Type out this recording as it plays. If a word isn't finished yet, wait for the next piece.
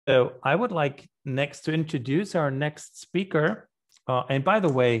So I would like next to introduce our next speaker. And by the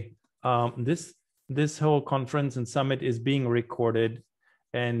way, this whole conference and summit is being recorded,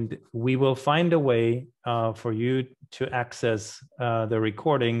 and we will find a way for you to access the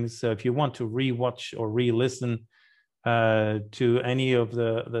recordings. So if you want to re-watch or re-listen to any of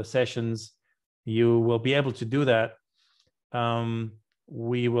the sessions, you will be able to do that.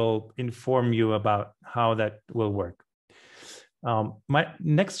 We will inform you about how that will work. My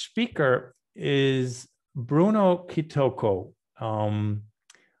next speaker is Bruno Kitoko.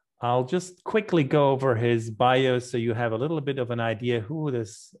 I'll just quickly go over his bio so you have a little bit of an idea who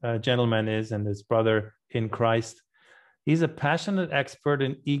this gentleman is and his brother in Christ. He's a passionate expert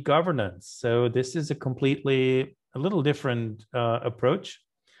in e-governance. So this is a little different approach.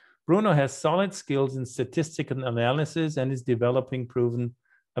 Bruno has solid skills in statistical analysis and is developing proven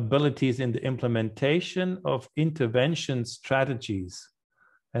abilities in the implementation of intervention strategies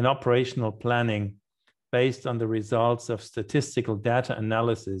and operational planning based on the results of statistical data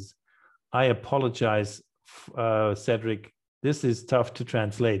analysis. I apologize, Cedric. This is tough to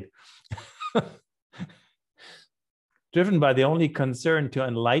translate. Driven by the only concern to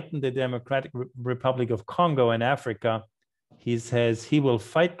enlighten the Democratic Republic of Congo and Africa, he says he will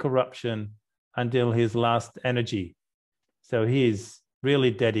fight corruption until his last energy. So he is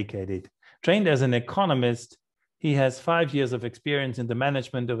really dedicated. Trained as an economist, he has 5 years of experience in the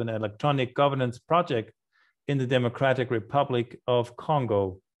management of an electronic governance project in the Democratic Republic of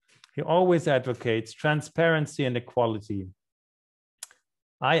Congo. He always advocates transparency and equality.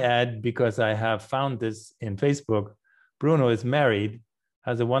 I add, because I have found this in Facebook, Bruno is married,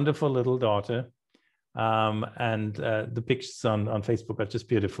 has a wonderful little daughter, and the pictures on Facebook are just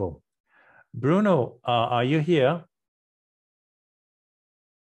beautiful. Bruno, are you here?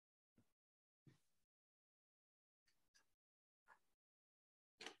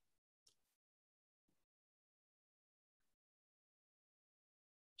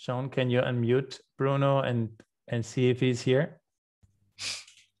 Sean, can you unmute Bruno and see if he's here?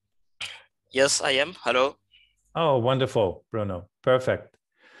 Yes, I am. Hello. Oh, wonderful, Bruno. Perfect.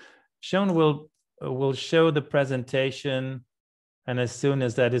 Sean will show the presentation, and as soon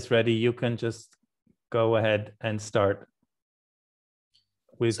as that is ready, you can just go ahead and start.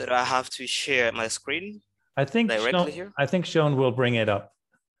 So do I have to share my screen? I think directly here? I think Sean will bring it up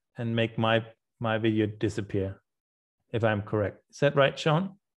and make my video disappear, if I'm correct. Is that right,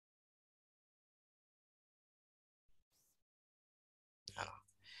 Sean?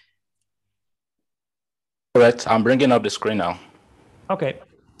 Correct. I'm bringing up the screen now. Okay.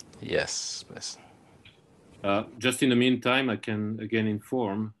 Yes, please. Just in the meantime, I can again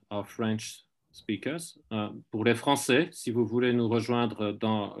inform our French speakers. Pour les Français, si vous voulez nous rejoindre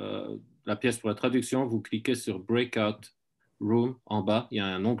dans la pièce pour la traduction, vous cliquez sur Breakout Room en bas. Il y a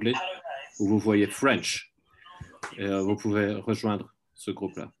un onglet où vous voyez French. Et vous pouvez rejoindre ce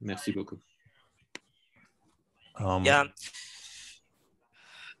groupe-là. Merci beaucoup.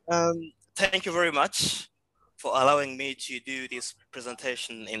 Thank you very much for allowing me to do this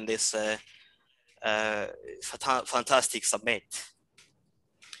presentation in this fantastic summit.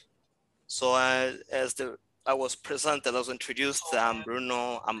 So as I was presented, I was introduced, I'm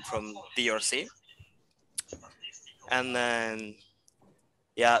Bruno, I'm from DRC. And then,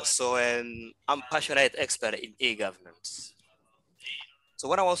 so I'm passionate expert in e-governance. So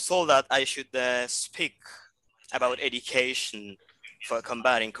when I was told that I should speak about education for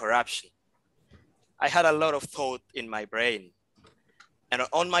combating corruption, I had a lot of thought in my brain. And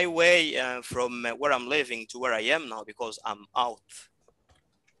on my way from where I'm living to where I am now, because I'm out,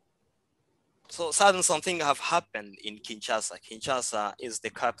 so suddenly something have happened in Kinshasa. Kinshasa is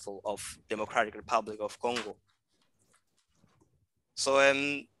the capital of Democratic Republic of Congo. So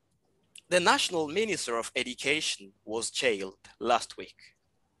the National Minister of Education was jailed last week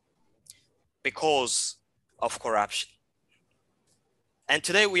because of corruption. And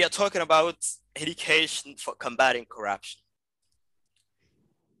today we are talking about education for combating corruption.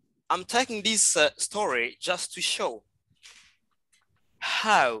 I'm taking this story just to show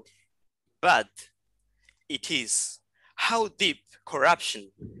how bad it is, how deep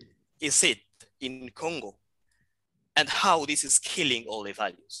corruption is it in Congo, and how this is killing all the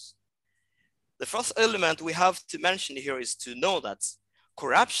values. The first element we have to mention here is to know that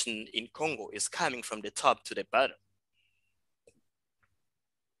corruption in Congo is coming from the top to the bottom.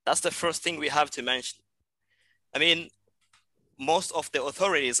 That's the first thing we have to mention. I mean, most of the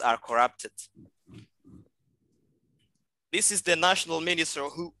authorities are corrupted. This is the national minister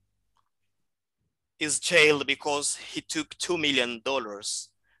who is jailed because he took $2 million,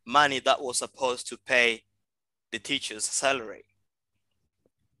 money that was supposed to pay the teacher's salary.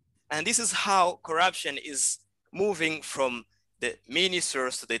 And this is how corruption is moving from the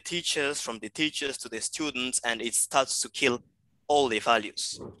ministers to the teachers, from the teachers to the students, and it starts to kill all the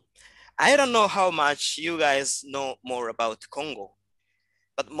values. I don't know how much you guys know more about Congo,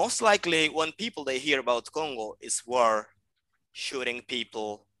 but most likely when people they hear about Congo is war, shooting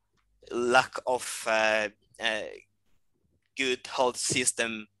people, lack of good health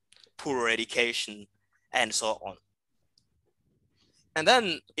system, poor education, and so on. And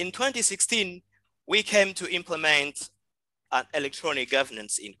then in 2016, we came to implement an electronic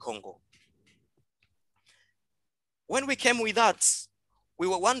governance in Congo. When we came with that, we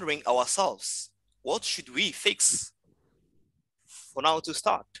were wondering ourselves, what should we fix for now to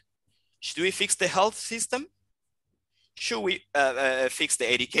start? Should we fix the health system? Should we fix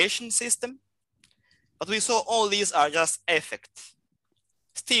the education system? But we saw all these are just effects.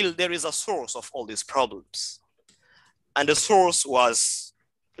 Still, there is a source of all these problems. And the source was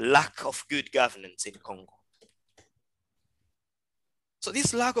lack of good governance in Congo. So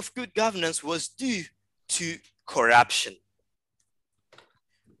this lack of good governance was due to corruption.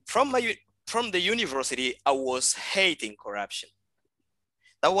 From the university, I was hating corruption.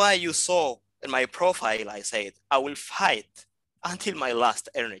 That's why you saw in my profile, I said, I will fight until my last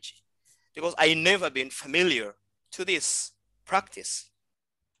energy, because I never been familiar to this practice,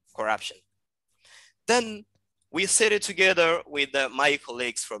 corruption. Then we sat it together with my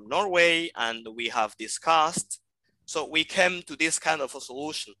colleagues from Norway, and we have discussed. So we came to this kind of a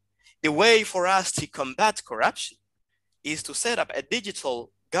solution. The way for us to combat corruption is to set up a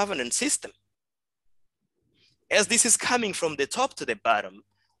digital governance system. As this is coming from the top to the bottom,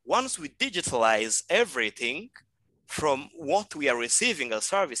 once we digitalize everything from what we are receiving as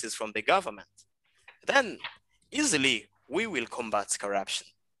services from the government, then easily we will combat corruption.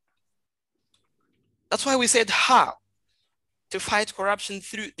 That's why we said how to fight corruption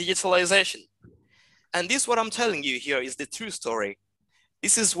through digitalization. And this, what I'm telling you here, is the true story.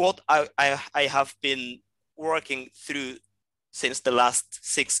 This is what I have been working through since the last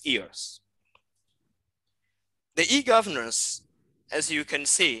 6 years. The e-governance, as you can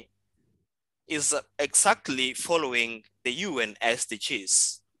see, is exactly following the UN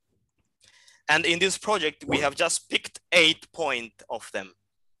SDGs. And in this project, we have just picked 8 points of them.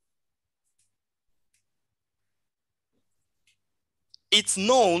 It's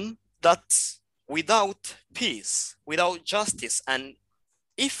known that without peace, without justice, and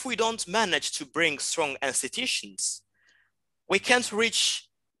if we don't manage to bring strong institutions, we can't reach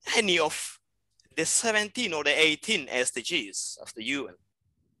any of the 17 or the 18 SDGs of the UN.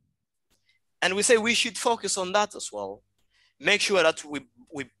 And we say we should focus on that as well. Make sure that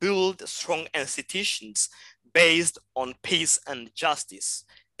we build strong institutions based on peace and justice,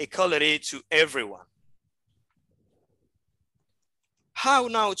 equality to everyone. How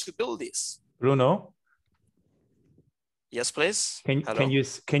now to build this? Bruno? Yes, please.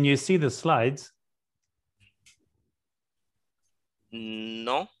 Can you see the slides?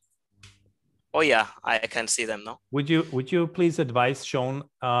 No. Oh yeah, I can see them now. Would you please advise Sean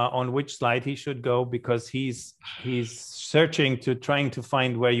on which slide he should go, because he's searching trying to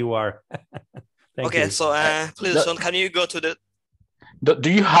find where you are. Okay, you. So please, Sean, can you go to the?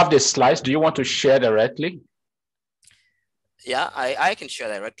 Do you have the slides? Do you want to share directly? Yeah, I can share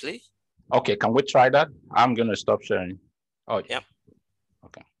directly. Okay, can we try that? I'm gonna stop sharing. Oh yeah.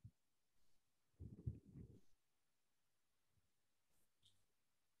 Okay.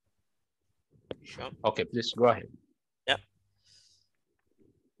 Sure. Okay, please go ahead. Yeah.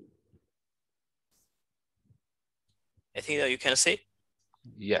 I think that you can see.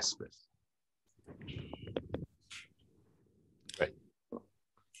 Yes, please. Great.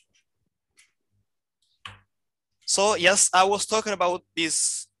 So yes, I was talking about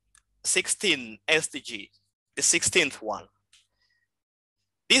this 16 SDG, the 16th one.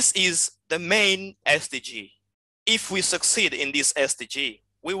 This is the main SDG. If we succeed in this SDG,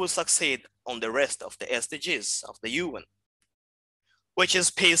 we will succeed on the rest of the SDGs of the UN, which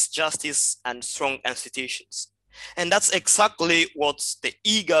is peace, justice, and strong institutions. And that's exactly what the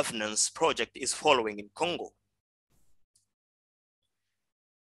e-governance project is following in Congo.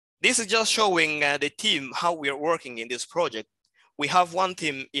 This is just showing the team how we are working in this project. We have one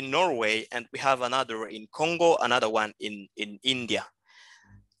team in Norway, and we have another in Congo, another one in India.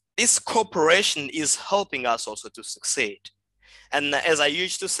 This cooperation is helping us also to succeed. And as I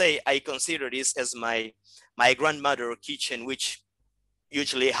used to say, I consider this as my grandmother's kitchen, which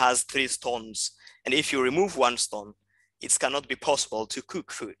usually has 3 stones. And if you remove 1 stone, it cannot be possible to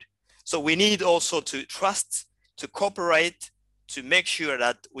cook food. So we need also to trust, to cooperate, to make sure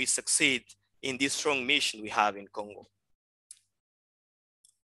that we succeed in this strong mission we have in Congo.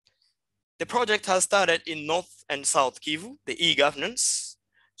 The project has started in North and South Kivu, the e-governance.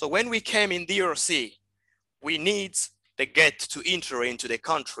 So when we came in DRC, we need the gate to enter into the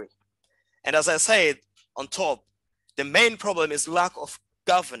country. And as I said on top, the main problem is lack of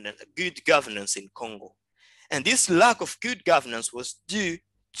governance, good governance in Congo. And this lack of good governance was due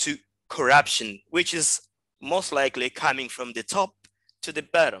to corruption, which is most likely coming from the top to the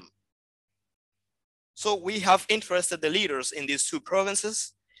bottom. So we have interested the leaders in these two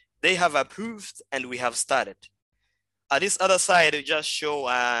provinces. They have approved and we have started. At this other side, we just show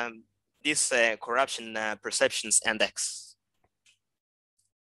this corruption perceptions index.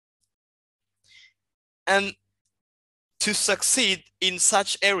 And to succeed in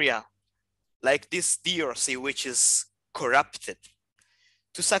such area like this DRC, which is corrupted,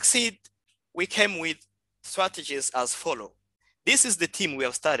 to succeed, we came with strategies as follow. This is the team we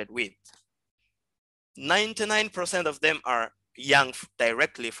have started with. 99% of them are young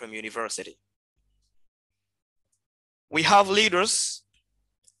directly from university. We have leaders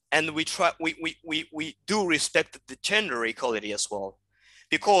and we do respect the gender equality as well,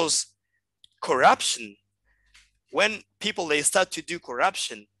 because corruption, when people, they start to do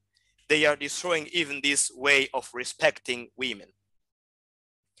corruption, they are destroying even this way of respecting women.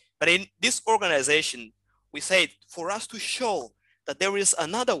 But in this organization, we said for us to show that there is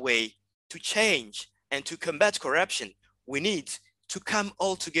another way to change and to combat corruption, we need to come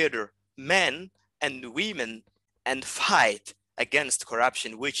all together, men and women, and fight against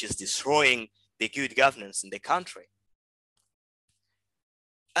corruption, which is destroying the good governance in the country.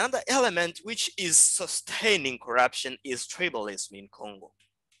 Another element which is sustaining corruption is tribalism in Congo.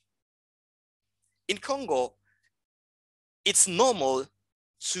 In Congo, it's normal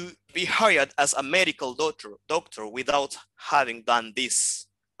to be hired as a medical doctor without having done this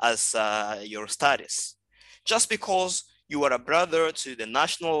as your studies, just because you are a brother to the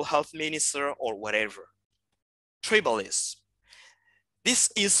national health minister or whatever. Tribalism.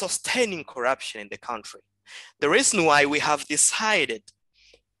 This is sustaining corruption in the country. The reason why we have decided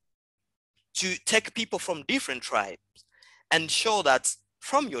to take people from different tribes and show that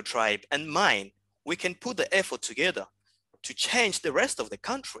from your tribe and mine, we can put the effort together to change the rest of the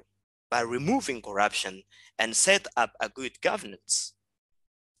country by removing corruption and set up a good governance.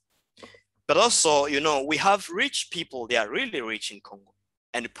 But also, you know, we have rich people, they are really rich in Congo,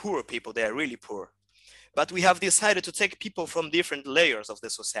 and poor people, they are really poor. But we have decided to take people from different layers of the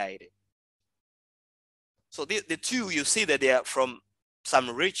society. So the two, you see that they are from some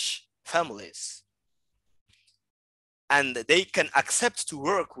rich families. And they can accept to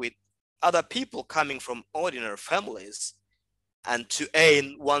work with other people coming from ordinary families and to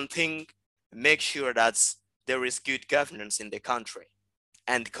aim one thing, make sure that there is good governance in the country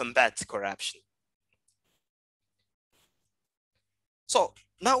and combat corruption. So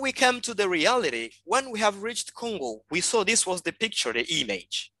now we come to the reality. When we have reached Congo, we saw this was the picture, the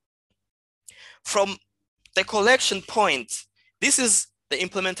image. From the collection point, this is the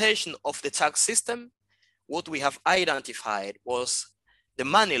implementation of the tax system. What we have identified was the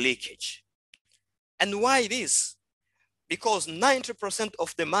money leakage. And why this? Because 90%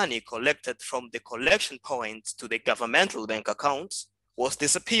 of the money collected from the collection point to the governmental bank accounts was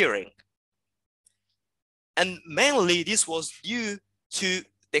disappearing. And mainly this was due to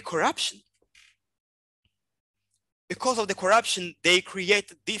the corruption. Because of the corruption, they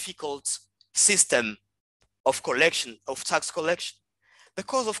created difficult system of collection, of tax collection.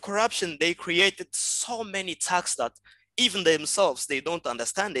 Because of corruption, they created so many taxes that even themselves, they don't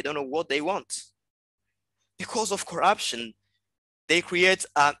understand, they don't know what they want. Because of corruption, they create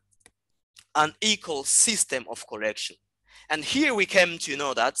an unequal system of collection. And here we came to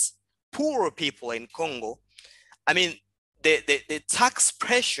know that poor people in Congo, I mean, the tax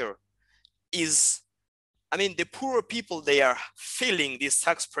pressure is, I mean, the poor people, they are feeling this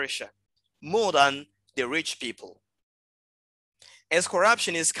tax pressure more than the rich people. As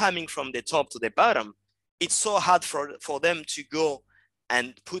corruption is coming from the top to the bottom, it's so hard for them to go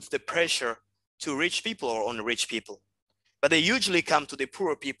and put the pressure to rich people or on rich people. But they usually come to the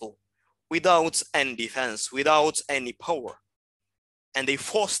poor people without any defense, without any power. And they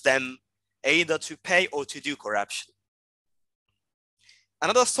force them either to pay or to do corruption.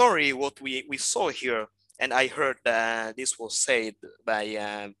 Another story, what we saw here, and I heard this was said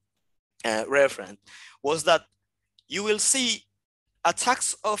by Reverend, was that you will see a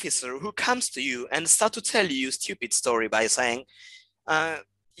tax officer who comes to you and start to tell you a stupid story by saying,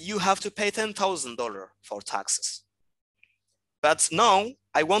 you have to pay $10,000 for taxes. But now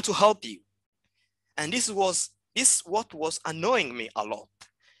I want to help you. And this what was annoying me a lot.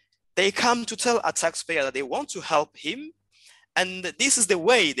 They come to tell a taxpayer that they want to help him And this is the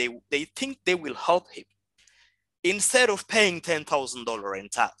way they think they will help him. Instead of paying $10,000 in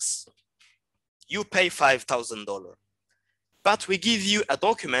tax, you pay $5,000. But we give you a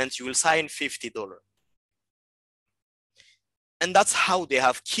document, you will sign $50. And that's how they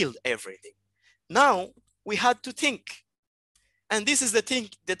have killed everything. Now we had to think. And this is the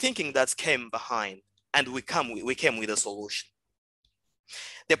thinking that came behind. And we came with a solution.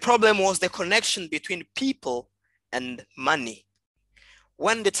 The problem was the connection between people and money.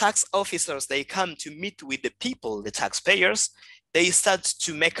 When the tax officers, they come to meet with the people, the taxpayers, they start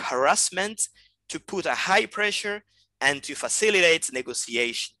to make harassment, to put a high pressure, and to facilitate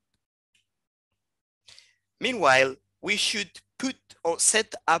negotiation. Meanwhile, we should put or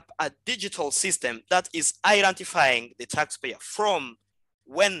set up a digital system that is identifying the taxpayer from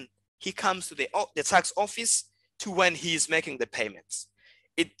when he comes to the tax office to when he is making the payments.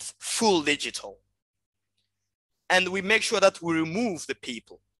 It's full digital. And we make sure that we remove the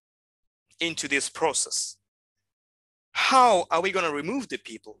people into this process. How are we going to remove the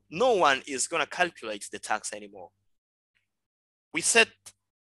people? No one is going to calculate the tax anymore. We set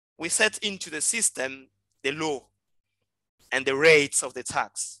into the system the law and the rates of the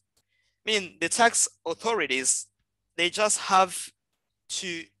tax. I mean, the tax authorities, they just have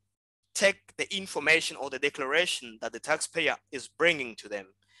to take the information or the declaration that the taxpayer is bringing to them,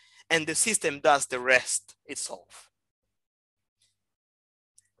 and the system does the rest itself.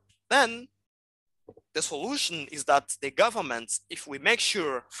 Then the solution is that the government, if we make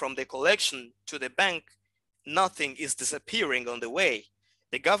sure from the collection to the bank, nothing is disappearing on the way,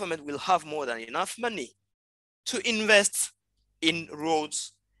 the government will have more than enough money to invest in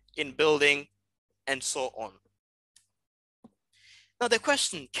roads, in building, and so on. Now the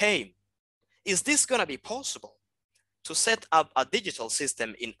question came, is this going to be possible to set up a digital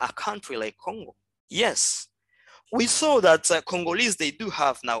system in a country like Congo? Yes. We saw that Congolese, they do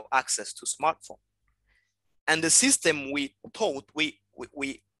have now access to smartphone. And the system we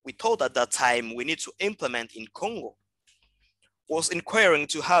thought at that time we need to implement in Congo was inquiring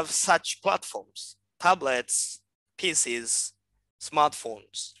to have such platforms, tablets, PCs,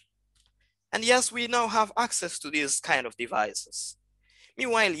 smartphones. And yes, we now have access to these kind of devices.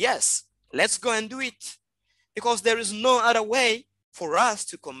 Meanwhile, yes, let's go and do it, because there is no other way for us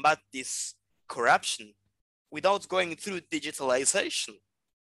to combat this corruption without going through digitalization.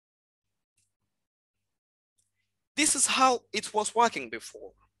 This is how it was working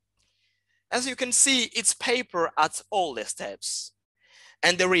before. As you can see, it's paper at all the steps.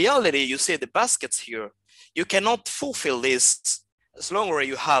 And the reality, you see the baskets here, you cannot fulfill this as long as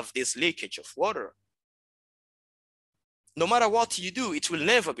you have this leakage of water. No matter what you do, it will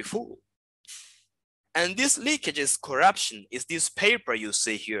never be full. And this leakage is corruption, is this paper you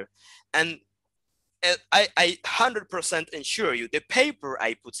see here. And I 100% ensure you, the paper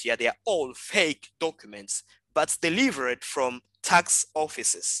I put here, they are all fake documents, but delivered from tax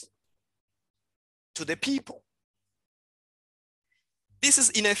offices to the people. This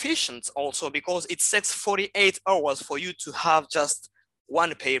is inefficient also because it takes 48 hours for you to have just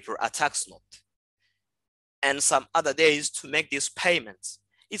one paper, a tax note, and some other days to make these payments.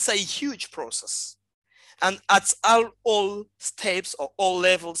 It's a huge process. And at all steps or all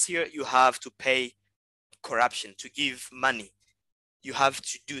levels here, you have to pay corruption, to give money. You have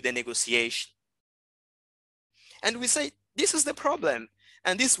to do the negotiation. And we say, this is the problem.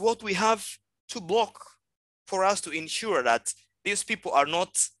 And this is what we have to block for us to ensure that these people are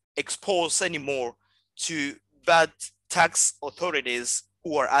not exposed anymore to bad tax authorities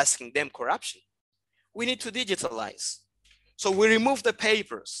who are asking them corruption. We need to digitalize. So we remove the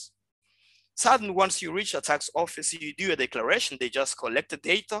papers. Suddenly, once you reach a tax office, you do a declaration, they just collect the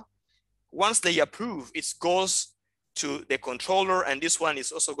data. Once they approve, it goes to the controller, and this one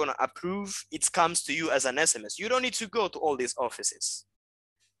is also going to approve. It comes to you as an SMS. You don't need to go to all these offices.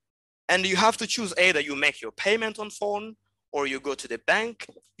 And you have to choose either you make your payment on phone or you go to the bank,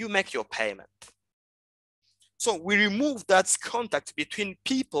 you make your payment. So we remove that contact between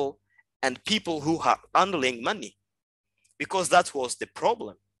people and people who are handling money, because that was the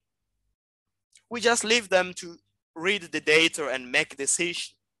problem. We just leave them to read the data and make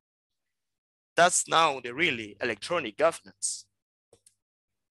decisions. That's now the really electronic governance.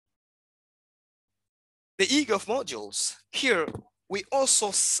 The eGov modules, here we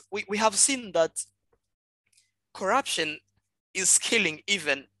also we have seen that corruption is killing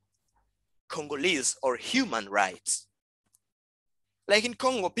even Congolese or human rights. Like in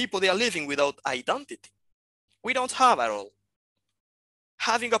Congo, people, they are living without identity. We don't have at all.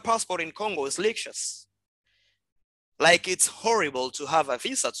 Having a passport in Congo is luxurious. Like it's horrible to have a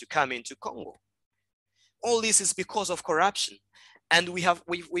visa to come into Congo. all this is because of corruption. And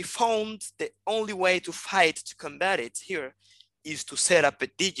we found the only way to fight, to combat it here, is to set up a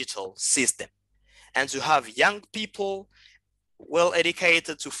digital system and to have young people well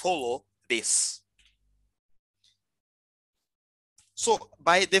educated to follow this. So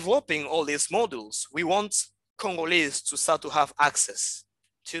by developing all these modules, we want Congolese to start to have access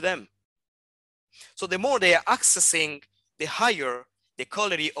to them. So the more they are accessing, the higher the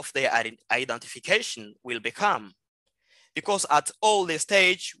quality of their identification will become. Because at all the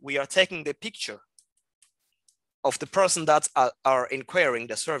stage, we are taking the picture of the person that are inquiring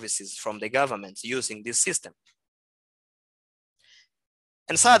the services from the government using this system.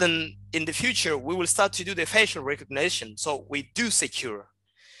 And suddenly, in the future, we will start to do the facial recognition, so we do secure.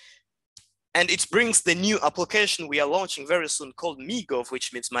 And it brings the new application we are launching very soon called MeGov,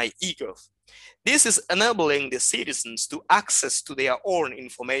 which means My eGov. This is enabling the citizens to access to their own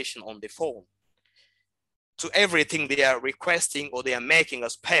information on the phone, to everything they are requesting or they are making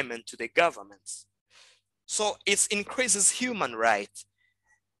as payment to the government. So it increases human right.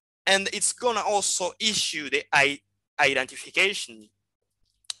 And it's gonna also issue the identification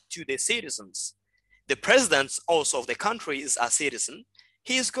to the citizens. The president also of the country is a citizen.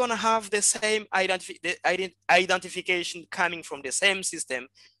 He's gonna have the same identification coming from the same system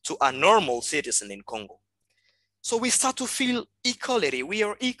to a normal citizen in Congo. So we start to feel equality. We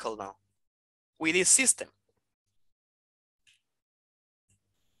are equal now with this system.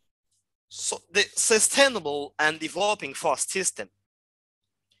 So the sustainable and developing fast system.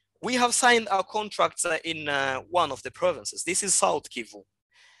 We have signed our contracts in one of the provinces. This is South Kivu.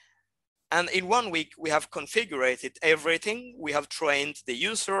 And in 1 week, we have configured everything. We have trained the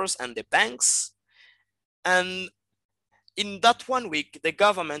users and the banks. And in that 1 week, the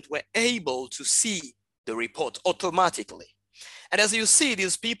government were able to see the report automatically. And as you see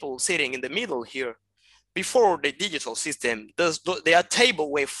these people sitting in the middle here, before the digital system, their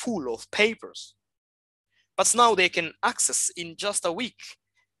table were full of papers. But now they can access in just a week.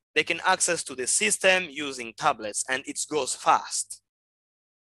 They can access to the system using tablets, and it goes fast.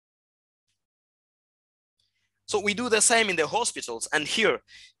 So we do the same in the hospitals. And here,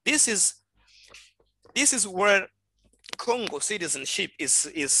 this is where Congo citizenship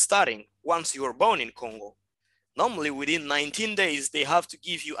is starting. Once you are born in Congo, normally within 19 days, they have to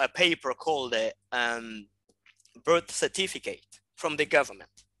give you a paper called a birth certificate from the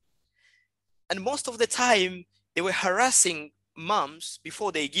government. And most of the time, they were harassing moms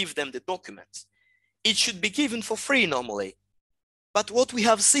before they give them the documents. It should be given for free normally. But what we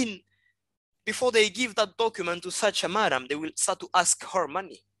have seen, before they give that document to such a madam, they will start to ask her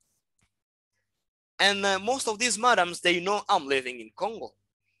money. And most of these madams, they know I'm living in Congo.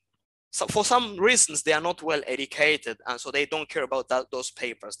 So for some reasons, they are not well educated, and so they don't care about those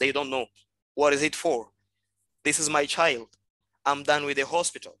papers. They don't know, what is it for? This is my child. I'm done with the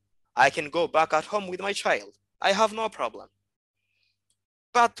hospital. I can go back at home with my child. I have no problem.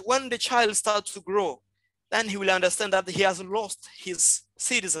 But when the child starts to grow, then he will understand that he has lost his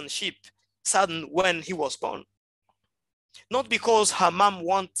citizenship suddenly when he was born. Not because her mom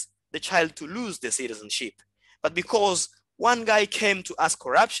wants the child to lose the citizenship, but because one guy came to ask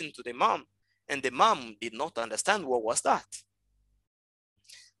corruption to the mom, and the mom did not understand what was that.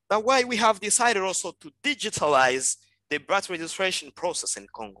 That's why we have decided also to digitalize the birth registration process in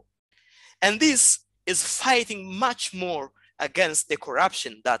Congo. And this is fighting much more against the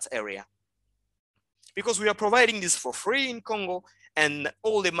corruption in that area. Because we are providing this for free in Congo, and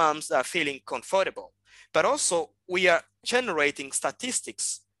all the moms are feeling comfortable. But also we are generating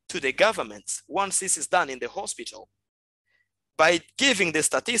statistics to the government once this is done in the hospital. By giving the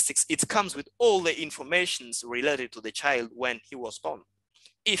statistics, it comes with all the information related to the child when he was born,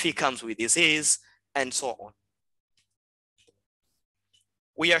 if he comes with disease, and so on.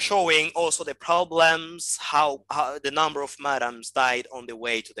 We are showing also the problems, how the number of madams died on the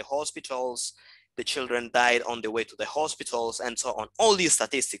way to the hospitals, the children died on the way to the hospitals, and so on. All these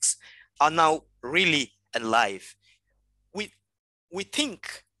statistics are now really alive. We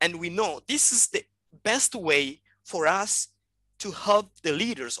think and we know this is the best way for us to help the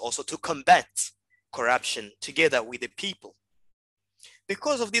leaders also to combat corruption together with the people.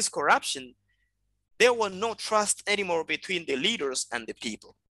 Because of this corruption, there was no trust anymore between the leaders and the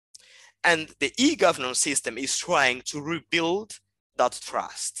people. And the e-governance system is trying to rebuild that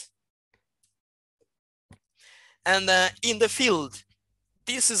trust. And in the field,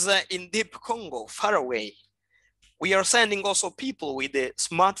 this is in deep Congo, far away. We are sending also people with the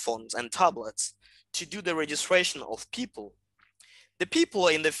smartphones and tablets to do the registration of people. The people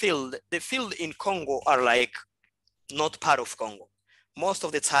in the field in Congo are like not part of Congo. Most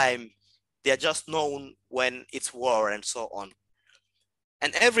of the time, They are just known when it's war and so on.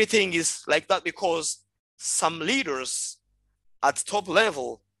 And everything is like that because some leaders at top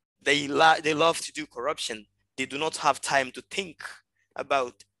level, they love to do corruption. They do not have time to think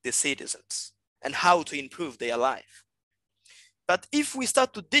about the citizens and how to improve their life. But if we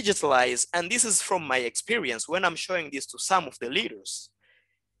start to digitalize, and this is from my experience, when I'm showing this to some of the leaders,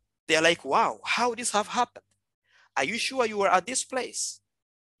 they're like, wow, how this have happened? Are you sure you were at this place?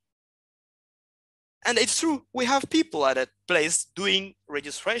 And it's true, we have people at that place doing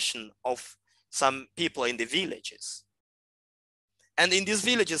registration of some people in the villages. And in these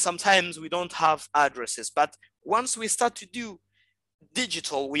villages, sometimes we don't have addresses, but once we start to do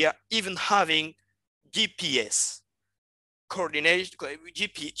digital, we are even having GPS coordination,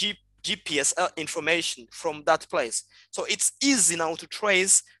 GPS information from that place. So it's easy now to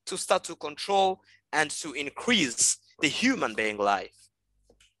trace, to start to control, and to increase the human being life.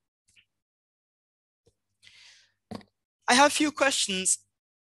 I have a few questions,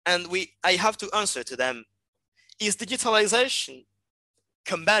 and I have to answer to them. Is digitalization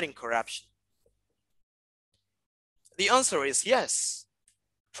combating corruption? The answer is yes,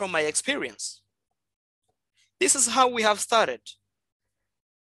 from my experience. This is how we have started.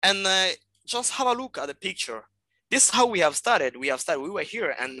 And just have a look at the picture. This is how we have started. We were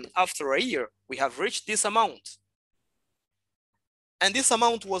here, and after a year, we have reached this amount. And this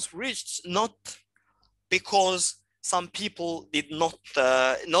amount was reached not because some people did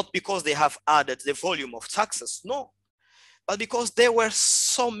not because they have added the volume of taxes, no, but because there were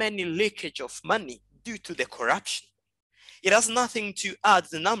so many leakage of money due to the corruption. It has nothing to add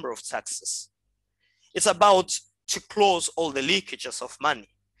the number of taxes. It's about to close all the leakages of money.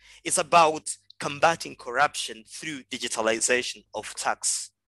 It's about combating corruption through digitalization of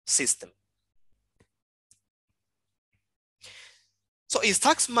tax system. So is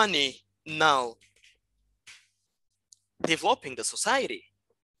tax money now developing the society?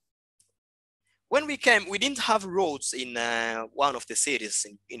 When we came, we didn't have roads in one of the cities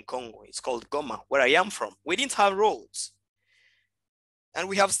in Congo. It's called Goma, where I am from. We didn't have roads. And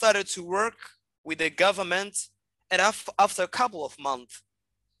we have started to work with the government, and after a couple of months,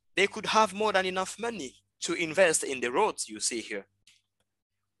 they could have more than enough money to invest in the roads you see here.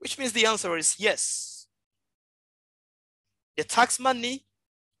 Which means the answer is yes. The tax money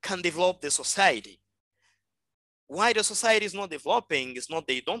can develop the society. Why the society is not developing is not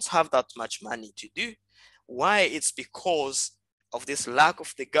they don't have that much money to do. Why? It's because of this lack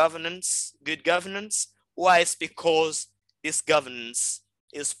of the governance, good governance. Why? It's because this governance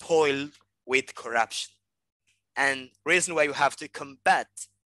is spoiled with corruption. And reason why you have to combat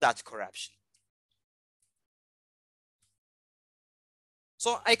that corruption.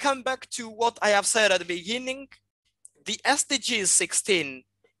 So I come back to what I have said at the beginning. The SDGs 16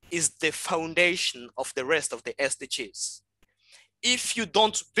 is the foundation of the rest of the SDGs. If you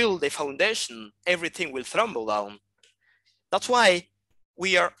don't build a foundation, everything will crumble down. That's why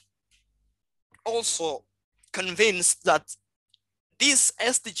we are also convinced that this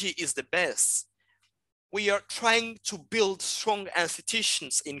SDG is the best. We are trying to build strong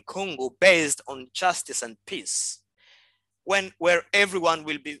institutions in Congo based on justice and peace, where everyone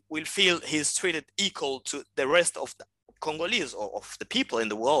will feel he's treated equal to the rest of the Congolese or of the people in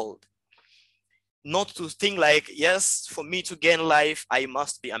the world. Not to think like, yes, for me to gain life, I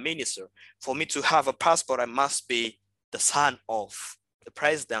must be a minister. For me to have a passport, I must be the son of the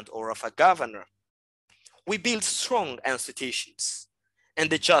president or of a governor. We build strong institutions and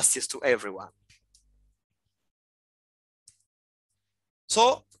the justice to everyone.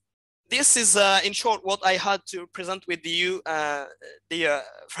 So this is, in short, what I had to present with you, dear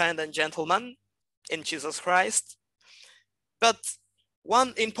friend and gentlemen in Jesus Christ. But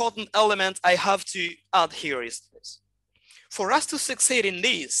one important element I have to add here is this. For us to succeed in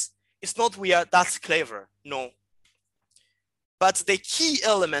this, it's not we are that clever, no. But the key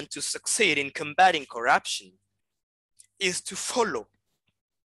element to succeed in combating corruption is to follow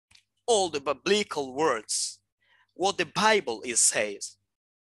all the biblical words, what the Bible says.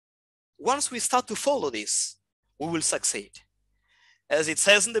 Once we start to follow this, we will succeed. As it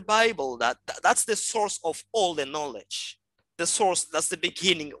says in the Bible, that's the source of all the knowledge. The source, that's the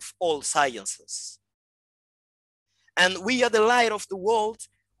beginning of all sciences. And we are the light of the world.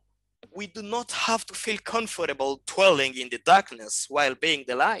 We do not have to feel comfortable dwelling in the darkness while being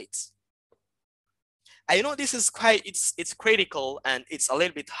the light. I know this is quite, it's critical and it's a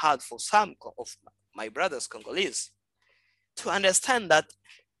little bit hard for some of my brothers Congolese to understand that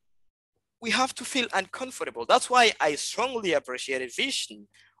we have to feel uncomfortable. That's why I strongly appreciate a vision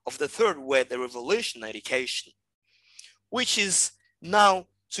of the third way, the revolution education, which is now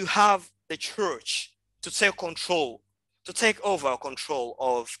to have the church to take over control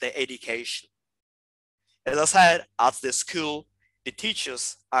of the education. As I said, at the school, the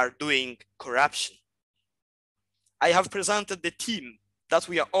teachers are doing corruption. I have presented the team that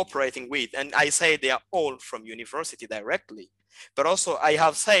we are operating with, and I say they are all from university directly. But also I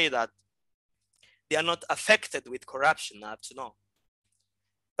have said that they are not affected with corruption up to now.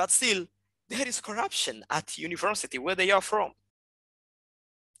 But still, there is corruption at university where they are from.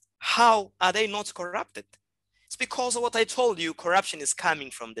 How are they not corrupted? It's because of what I told you, corruption is coming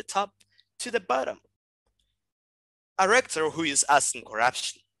from the top to the bottom. A rector who is asking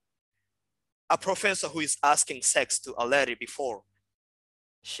corruption, a professor who is asking sex to a lady before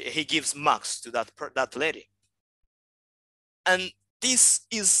he gives marks to that lady. And this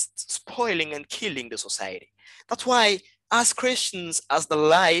is spoiling and killing the society. That's why as Christians, as the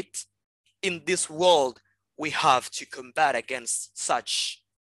light in this world, we have to combat against such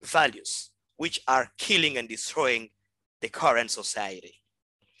values which are killing and destroying the current society.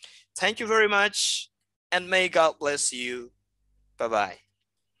 Thank you very much, and may God bless you. Bye-bye.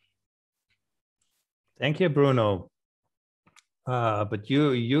 Thank you, Bruno. But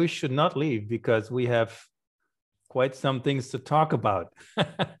you should not leave, because we have quite some things to talk about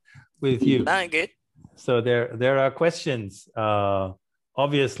with you. Thank you. So there are questions,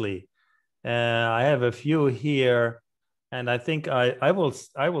 obviously. I have a few here, and I think I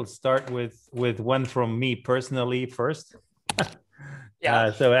will start with one from me personally first.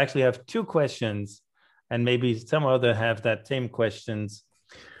 Yeah. So I actually have two questions, and maybe some other have that same questions.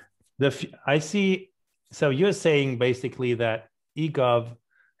 I see. So you're saying basically that eGov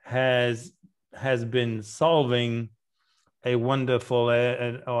has been solving a wonderful,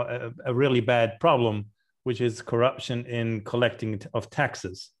 a really bad problem, which is corruption in collecting of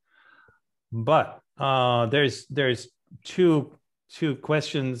taxes. But there's two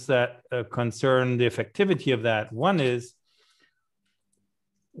questions that concern the effectivity of that. One is,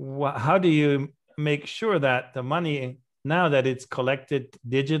 how do you make sure that the money, now that it's collected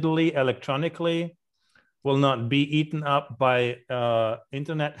digitally, electronically, will not be eaten up by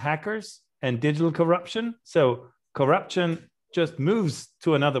internet hackers and digital corruption? So corruption just moves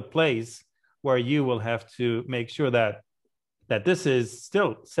to another place where you will have to make sure that this is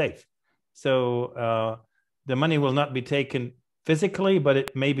still safe. So the money will not be taken physically, but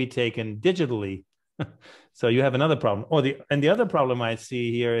it may be taken digitally. So you have another problem. And the other problem I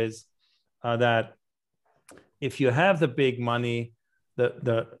see here is that if you have the big money,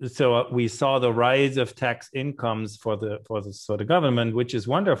 so we saw the rise of tax incomes for the government, which is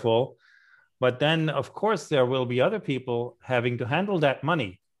wonderful. But then, of course, there will be other people having to handle that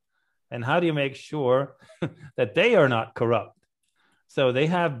money. And how do you make sure that they are not corrupt? So they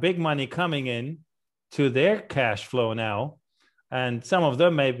have big money coming in to their cash flow now, and some of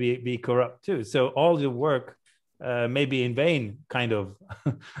them may be corrupt too. So all the work may be in vain, kind of.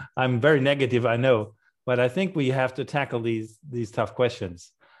 I'm very negative, I know. But I think we have to tackle these tough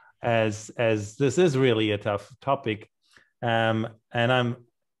questions, as this is really a tough topic, and I'm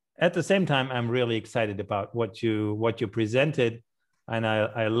at the same time I'm really excited about what you presented, and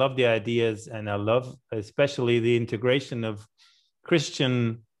I love the ideas, and I love especially the integration of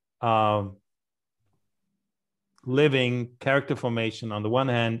Christian living, character formation on the one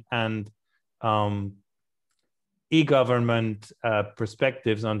hand, and e-government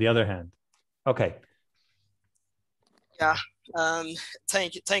perspectives on the other hand. Okay. Yeah,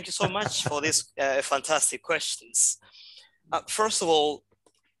 thank you so much for these fantastic questions. First of all,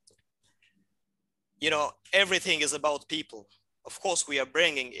 everything is about people. Of course, we are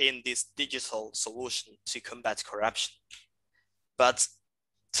bringing in this digital solution to combat corruption, but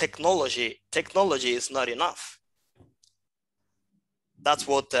technology is not enough. That's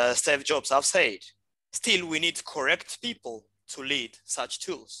what Steve Jobs have said. Still, we need correct people to lead such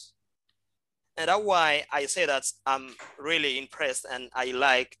tools. And that's why I say that I'm really impressed, and I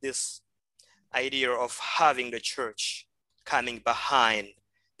like this idea of having the church coming behind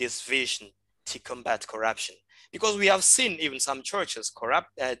this vision to combat corruption. Because we have seen even some churches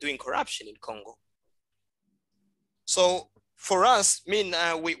doing corruption in Congo. So for us,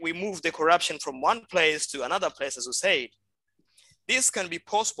 we move the corruption from one place to another place, as you said. This can be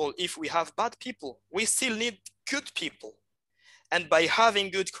possible if we have bad people. We still need good people. And by having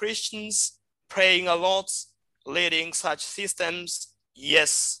good Christians, praying a lot, leading such systems,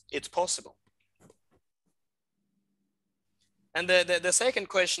 yes, it's possible. And the second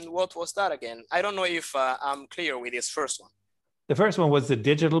question, what was that again? I don't know if I'm clear with this first one. The first one was the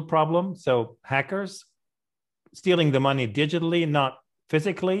digital problem. So hackers stealing the money digitally, not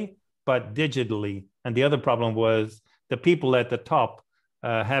physically, but digitally. And the other problem was the people at the top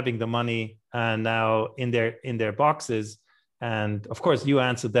having the money and now in their boxes. And of course, you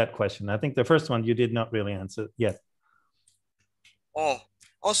answered that question. I think the first one you did not really answer yet. Oh,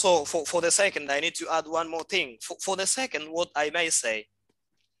 also for the second, I need to add one more thing. For the second, what I may say,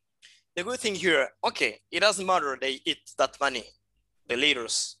 the good thing here, okay, it doesn't matter they eat that money, the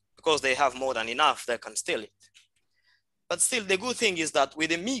leaders, because they have more than enough, they can steal it. But still, the good thing is that with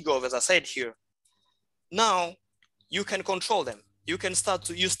the MiGov, as I said here, now you can control them. You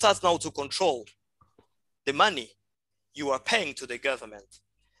start now to control the money you are paying to the government.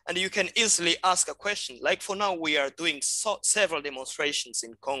 And you can easily ask a question. Like for now, we are doing several demonstrations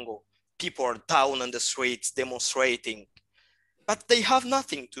in Congo. People are down on the streets demonstrating, but they have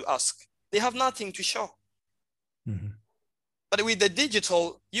nothing to ask. They have nothing to show. Mm-hmm. But with the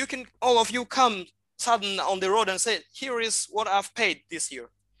digital, you can, all of you come suddenly on the road and say, here is what I've paid this year.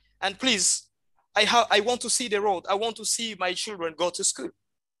 And please, I want to see the road. I want to see my children go to school.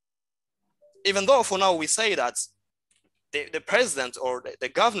 Even though for now we say that the president or the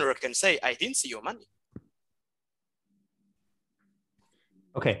governor can say, I didn't see your money.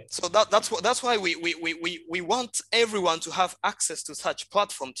 Okay. So that's why we want everyone to have access to such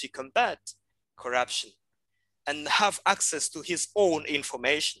platform to combat corruption and have access to his own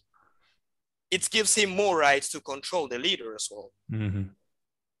information. It gives him more rights to control the leader as well. Mm-hmm.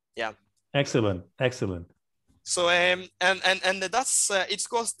 Yeah. Excellent. Excellent. So and that's it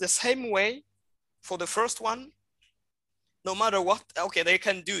goes the same way for the first one. No matter what, okay, they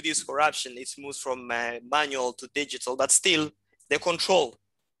can do this corruption. It moves from manual to digital, but still they control.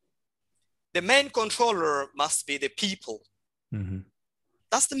 The main controller must be the people. Mm-hmm.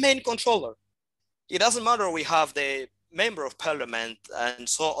 That's the main controller. It doesn't matter we have the member of parliament and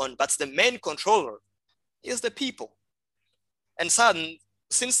so on, but the main controller is the people. And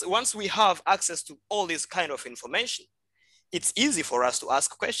since once we have access to all this kind of information, it's easy for us to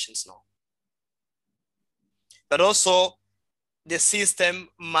ask questions now. But also, the system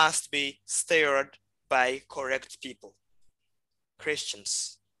must be steered by correct people,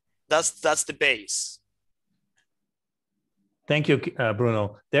 Christians. That's the base. Thank you,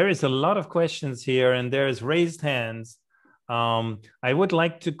 Bruno. There is a lot of questions here and there's raised hands. I would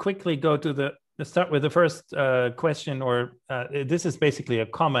like to quickly go to start with the first question, or this is basically a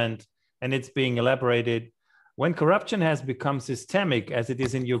comment and it's being elaborated. When corruption has become systemic, as it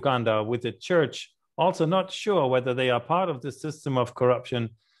is in Uganda, with the church also not sure whether they are part of the system of corruption,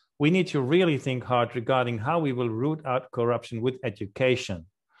 we need to really think hard regarding how we will root out corruption with education.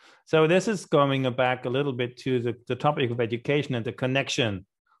 So this is going back a little bit to the topic of education and the connection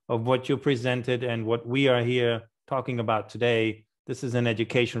of what you presented and what we are here talking about today. This is an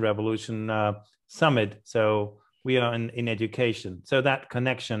education revolution summit. So we are in education. So that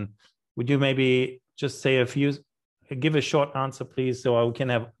connection, would you maybe just say give a short answer, please, so we can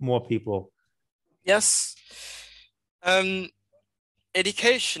have more people. Yes.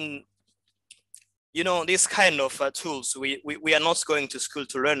 Education, you know, this kind of tools, we are not going to school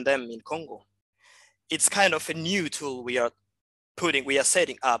to learn them in Congo. It's kind of a new tool we are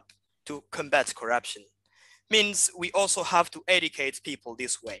setting up to combat corruption. Means we also have to educate people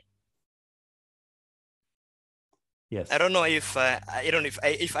this way. Yes. I don't know if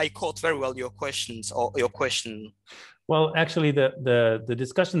I caught very well your questions or your question. Well, actually, the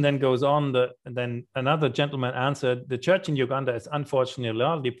discussion then goes on. Then another gentleman answered, the church in Uganda is unfortunately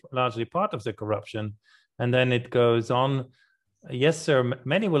largely part of the corruption. And then it goes on, yes, sir,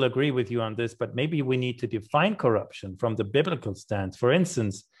 many will agree with you on this, but maybe we need to define corruption from the biblical stance. For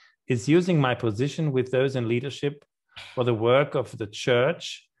instance, is using my position with those in leadership for the work of the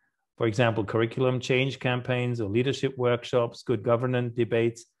church, for example, curriculum change campaigns or leadership workshops, good governance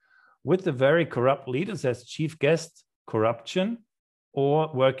debates, with the very corrupt leaders as chief guests, corruption, or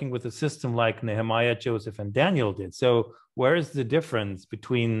working with a system like Nehemiah, Joseph, and Daniel did. So where is the difference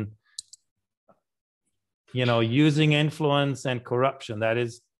between, you know, using influence and corruption? That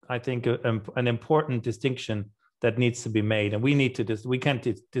is, I think, an important distinction that needs to be made. And we need to we can't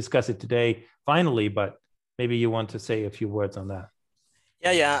discuss it today, finally, but maybe you want to say a few words on that.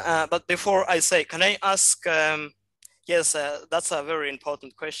 Yeah. But before I say, can I ask, yes, that's a very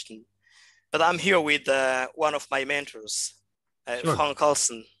important question. But I'm here with one of my mentors, Sure. Frank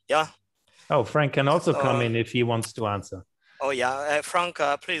Carlson. Yeah. Oh, Frank can also come in if he wants to answer. Oh, yeah. Frank,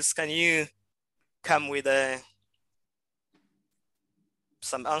 please, can you come with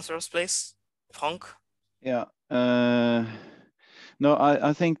some answers, please? Frank? Yeah. No,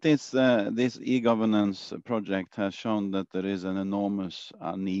 I think this e-governance project has shown that there is an enormous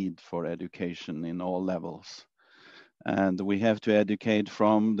need for education in all levels. And we have to educate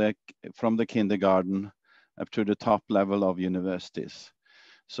from the kindergarten up to the top level of universities.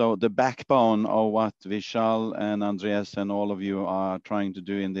 So the backbone of what Vishal and Andreas and all of you are trying to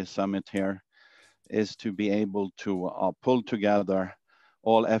do in this summit here is to be able to pull together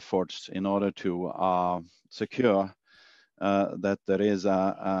all efforts in order to secure that there is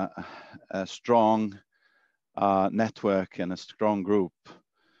a strong network and a strong group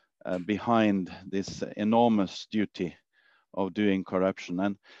behind this enormous duty of doing corruption.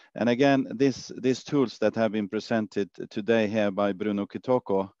 And again, these tools that have been presented today here by Bruno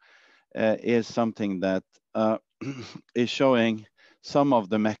Kitoko is something that is showing some of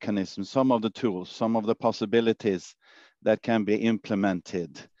the mechanisms, some of the tools, some of the possibilities that can be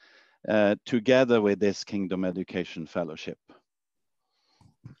implemented together with this Kingdom Education Fellowship.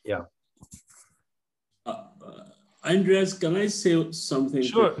 Yeah. Andreas, can I say something?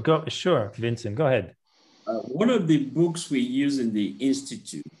 Sure, Vincent, go ahead. One of the books we use in the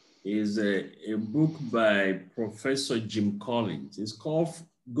Institute is a book by Professor Jim Collins. It's called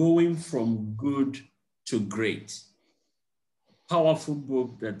Going from Good to Great. Powerful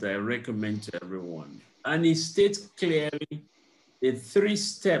book that I recommend to everyone. And it states clearly the 3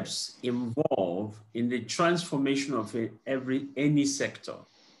 steps involved in the transformation of any sector.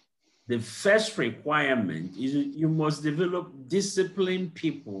 The first requirement is you must develop disciplined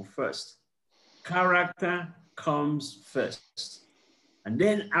people first. Character comes first. And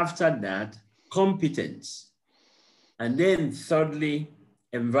then after that, competence. And then thirdly,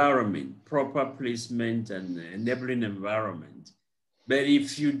 environment, proper placement and enabling environment. But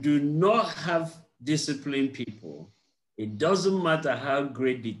if you do not have disciplined people, it doesn't matter how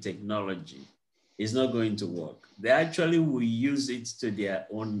great the technology, it's not going to work. They actually will use it to their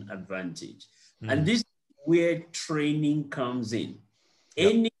own advantage. And this is where training comes in.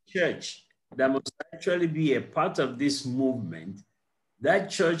 Yep. Any church that must actually be a part of this movement, that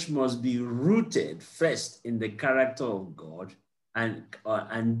church must be rooted first in the character of God and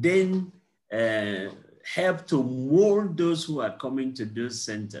then help to mold those who are coming to those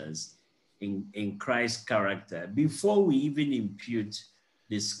centers in Christ's character before we even impute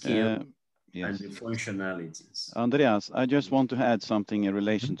the skill and the functionalities. Andreas, I just want to add something in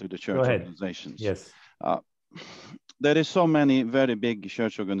relation to the church organizations. Yes. There is so many very big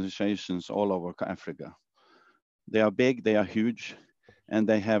church organizations all over Africa. They are big, they are huge, and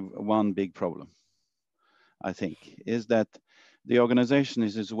they have one big problem, I think, is that the organization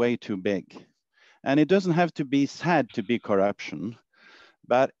is way too big. And it doesn't have to be said to be corruption,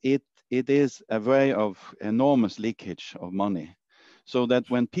 but it is a way of enormous leakage of money. So that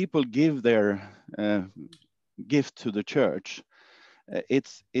when people give their gift to the church,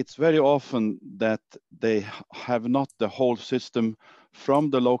 it's very often that they have not the whole system from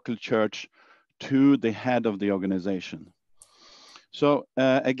the local church to the head of the organization. So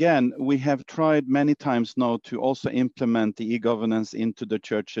again, we have tried many times now to also implement the e-governance into the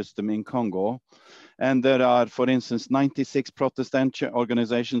church system in Congo. And there are, for instance, 96 Protestant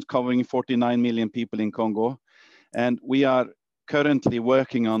organizations covering 49 million people in Congo. And we are currently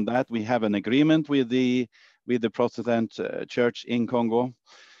working on that. We have an agreement with the Protestant church in Congo.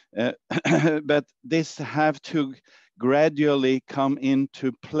 But this have to gradually come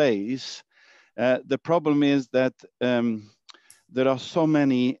into place. The problem is that there are so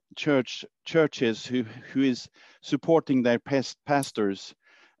many churches who is supporting their pastors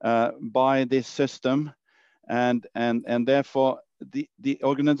by this system, and therefore the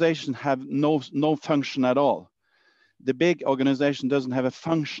organization have no function at all. The big organization doesn't have a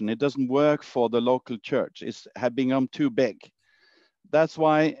function. It doesn't work for the local church. It's have become too big. That's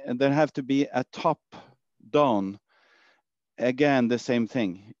why there have to be a top down. Again, the same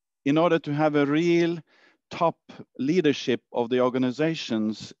thing. In order to have a real top leadership of the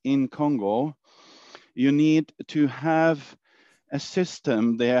organizations in Congo, you need to have a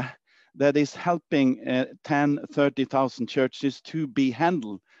system there that is helping 10, 30,000 churches to be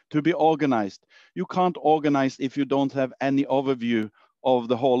handled, to be organized. You can't organize if you don't have any overview of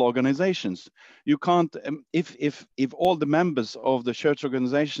the whole organizations. You can't, if all the members of the church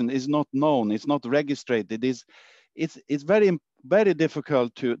organization is not known, it's not registered, it's very, very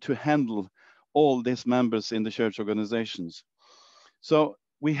difficult to handle all these members in the church organizations. So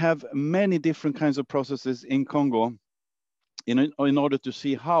we have many different kinds of processes in Congo in order to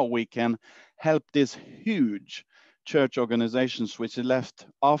see how we can help these huge church organizations which are left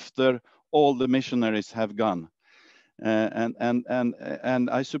after all the missionaries have gone. And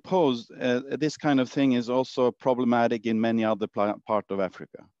I suppose this kind of thing is also problematic in many other parts of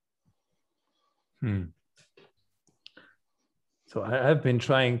Africa. So I have been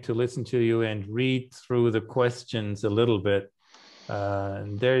trying to listen to you and read through the questions a little bit.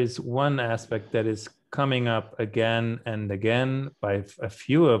 There is one aspect that is coming up again and again by a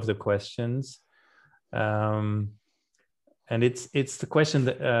few of the questions. And it's the question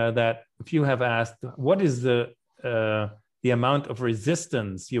that a few have asked: what is the amount of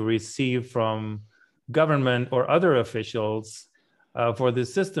resistance you receive from government or other officials for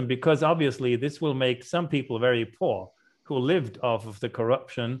this system? Because obviously this will make some people very poor who lived off of the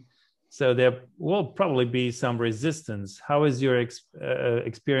corruption. So there will probably be some resistance. How is your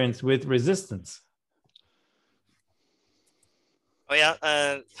experience with resistance? Oh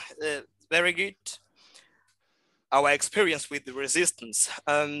yeah, very good. Our experience with the resistance.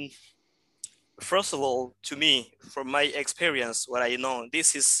 First of all, to me, from my experience, what I know,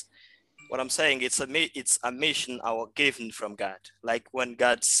 this is what I'm saying. It's a mission given from God. Like when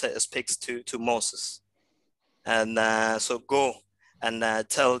God speaks to Moses, and so go and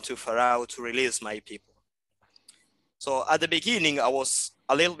tell to Pharaoh to release my people. So at the beginning, I was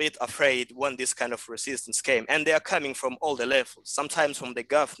a little bit afraid when this kind of resistance came, and they are coming from all the levels, sometimes from the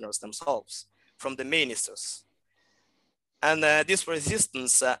governors themselves, from the ministers. And this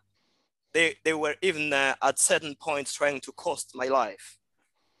resistance, they were even at certain points trying to cost my life.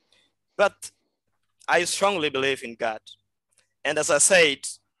 But I strongly believe in God. And as I said,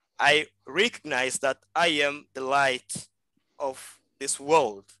 I recognize that I am the light of this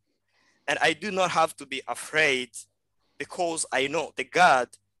world. And I do not have to be afraid, because I know the God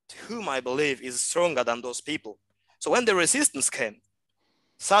to whom I believe is stronger than those people. So when the resistance came,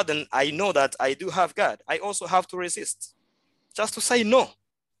 suddenly I know that I do have God. I also have to resist, just to say no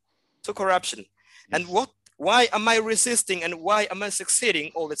to corruption. And why am I resisting, and why am I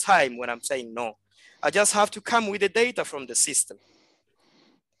succeeding all the time when I'm saying no? I just have to come with the data from the system.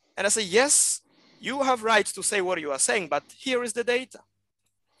 And I say, yes, you have right to say what you are saying, but here is the data.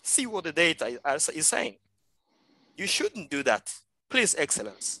 See what the data is saying. You shouldn't do that. Please,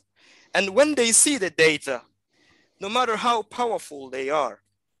 Excellence. And when they see the data, no matter how powerful they are,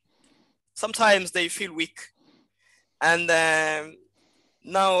 sometimes they feel weak. And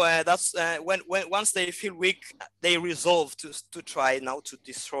now that's when once they feel weak, they resolve to try now to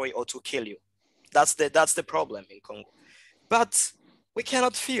destroy or to kill you. That's the problem in Congo. But we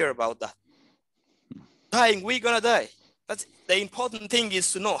cannot fear about that. Dying, we're gonna die. But the important thing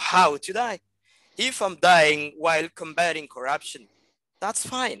is to know how to die. If I'm dying while combating corruption, that's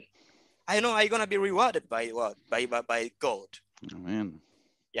fine. I know I'm gonna be rewarded by what? By God. Amen.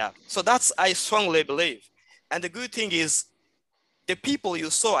 Yeah. So that's, I strongly believe. And the good thing is, the people you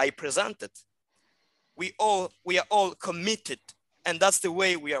saw I presented, we are all committed, and that's the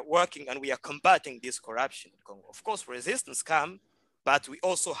way we are working, and we are combating this corruption in Congo. Of course, resistance comes, but we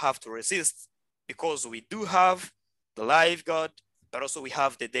also have to resist, because we do have the live God, but also we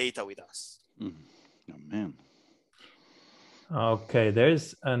have the data with us. Amen. Okay,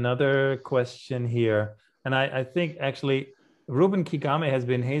 there's another question here. And I think actually Ruben Kigame has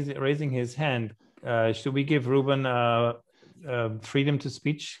been raising his hand. Should we give Ruben freedom to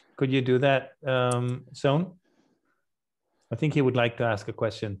speech? Could you do that, Son? I think he would like to ask a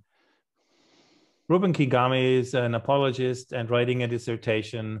question. Ruben Kigame is an apologist and writing a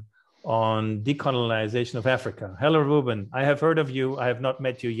dissertation on decolonization of Africa. Hello, Ruben. I have heard of you. I have not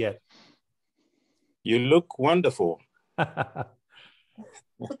met you yet. You look wonderful.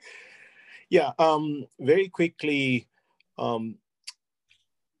 Yeah, very quickly,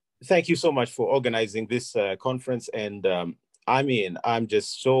 thank you so much for organizing this conference. And I'm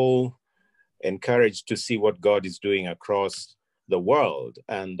just so encouraged to see what God is doing across the world,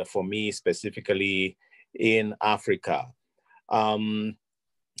 and for me specifically in Africa.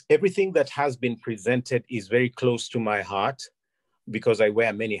 Everything that has been presented is very close to my heart, because I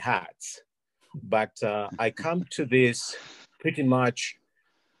wear many hats. But I come to this pretty much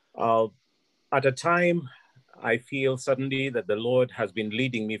at a time I feel suddenly that the Lord has been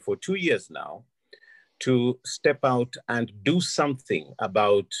leading me for 2 years now to step out and do something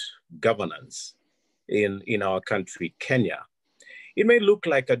about governance in our country, Kenya. It may look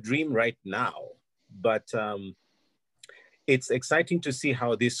like a dream right now, but it's exciting to see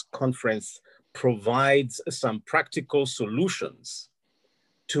how this conference provides some practical solutions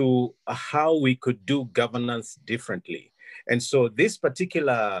to how we could do governance differently. And so this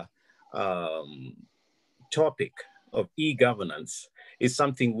particular topic of e-governance is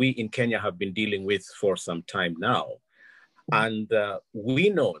something we in Kenya have been dealing with for some time now. And we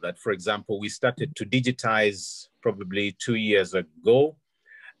know that, for example, we started to digitize probably 2 years ago.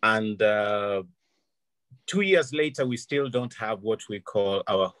 And 2 years later, we still don't have what we call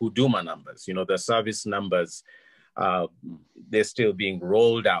our Huduma numbers, the service numbers. They're still being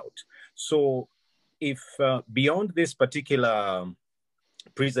rolled out. So if beyond this particular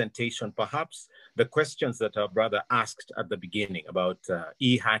presentation, perhaps the questions that our brother asked at the beginning about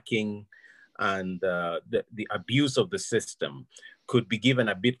e-hacking and the abuse of the system could be given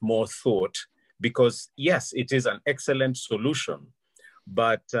a bit more thought, because yes, it is an excellent solution,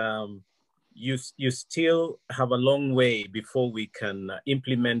 but you still have a long way before we can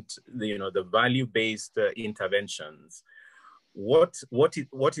implement the value-based interventions.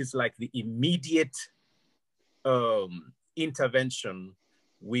 What is like the immediate intervention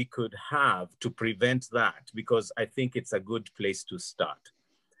we could have to prevent that? Because I think it's a good place to start.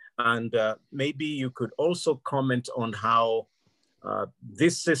 And maybe you could also comment on how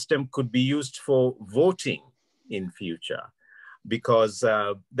this system could be used for voting in future, because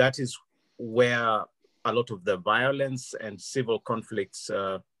that is where a lot of the violence and civil conflicts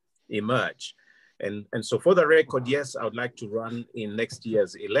emerge. And so for the record, yes, I would like to run in next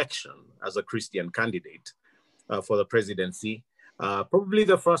year's election as a Christian candidate for the presidency. Probably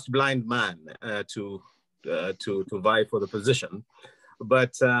the first blind man to vie for the position.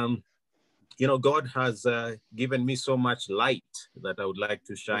 But, God has given me so much light that I would like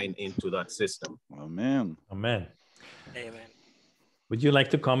to shine into that system. Amen. Amen. Amen. Would you like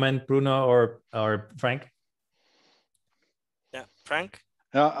to comment, Bruno or Frank? Yeah, Frank?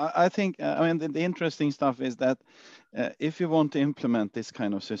 I think, the interesting stuff is that if you want to implement this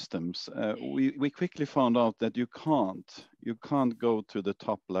kind of systems, we quickly found out that you can't go to the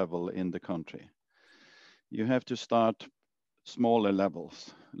top level in the country. You have to start smaller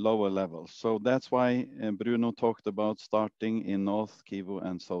levels, lower levels. So that's why Bruno talked about starting in North Kivu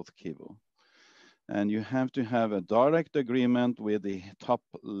and South Kivu. And you have to have a direct agreement with the top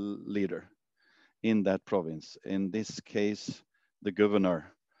leader in that province. In this case, the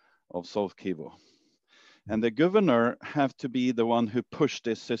governor of South Kivu. And the governor have to be the one who pushed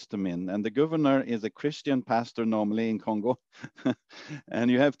this system in. And the governor is a Christian pastor normally in Congo. And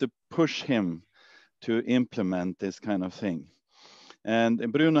you have to push him to implement this kind of thing.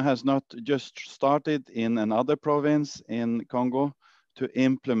 And Bruno has not just started in another province in Congo to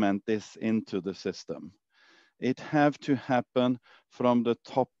implement this into the system. It have to happen from the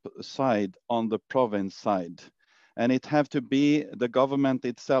top side on the province side. And it have to be the government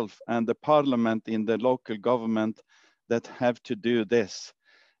itself and the parliament in the local government that have to do this.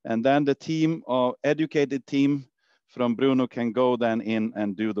 And then the team or educated team from Bruno can go then in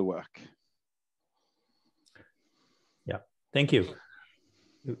and do the work. Yeah, thank you.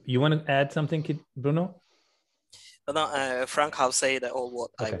 You want to add something, Bruno? No, Frank has said all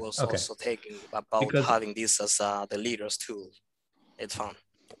what Okay, I was okay. also taking about having this as the leader's tool. It's fun.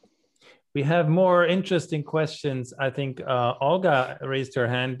 We have more interesting questions. I think Olga raised her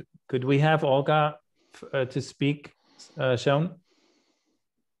hand. Could we have Olga to speak, Sean?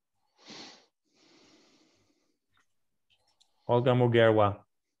 Olga Mugerwa.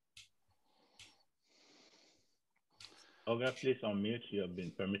 Olga, please unmute. You have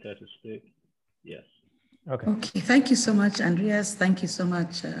been permitted to speak. Yes. Okay. Okay, thank you so much, Andreas. Thank you so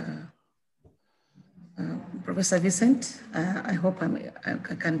much, Professor Vincent. I hope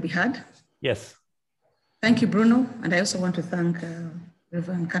I can be heard. Yes. Thank you, Bruno. And I also want to thank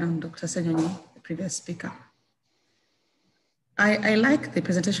Reverend Canon Dr. Senyonyi, the previous speaker. I like the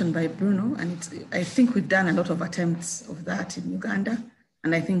presentation by Bruno, and I think we've done a lot of attempts of that in Uganda.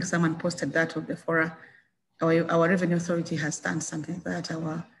 And I think someone posted that on the forum. Our revenue authority has done something like that.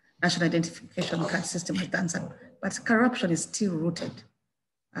 Our national identification card system has done something. But corruption is still rooted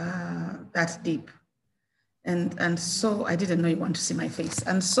that deep. And so I didn't know you want to see my face.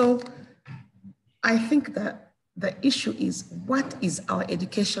 And so I think that the issue is, what is our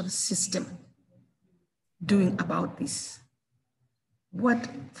education system doing about this?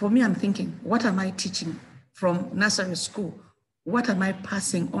 For me, I'm thinking, what am I teaching from nursery school? What am I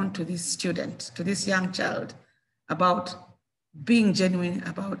passing on to this student, to this young child, about being genuine,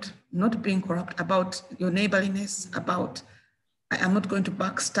 about not being corrupt, about your neighborliness, about I am not going to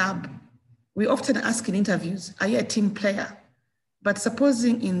backstab. We often ask in interviews, are you a team player? But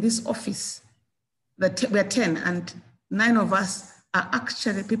supposing in this office, that we are 10 and 9 of us are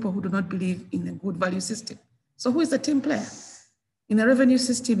actually people who do not believe in a good value system. So who is the team player? In a revenue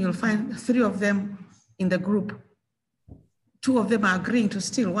system, you'll find 3 of them in the group. 2 of them are agreeing to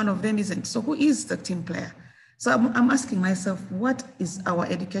steal, 1 of them isn't. So who is the team player? So I'm asking myself, what is our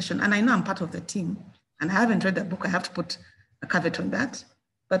education? And I know I'm part of the team, and I haven't read the book. I have to put a caveat on that.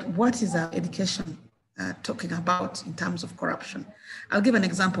 But what is our education talking about in terms of corruption? I'll give an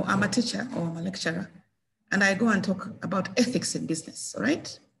example. I'm a teacher or I'm a lecturer, and I go and talk about ethics in business, all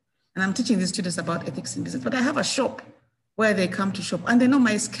right? And I'm teaching these students about ethics in business, but I have a shop where they come to shop and they know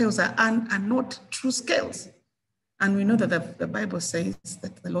my scales are not true scales. And we know that the Bible says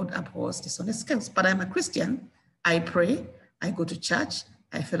that the Lord abhors dishonest scales. But I'm a Christian. I pray, I go to church,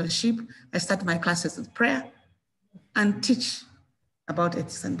 I fellowship, I start my classes with prayer and teach about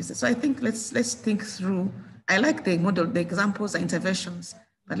ethics and business. So I think let's think through. I like the model, the examples, the interventions,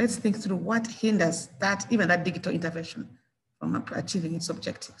 but let's think through what hinders that, even that digital intervention, from achieving its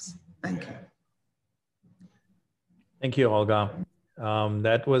objectives. Thank you. Thank you, Olga.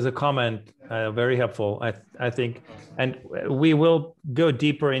 That was a comment, very helpful, I think. And we will go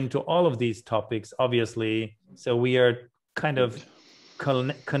deeper into all of these topics, obviously. So we are kind of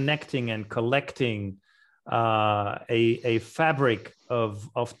connecting and collecting a fabric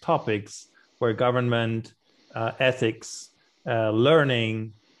of topics where government, ethics,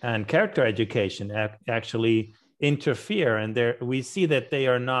 learning, and character education actually interfere. And there we see that they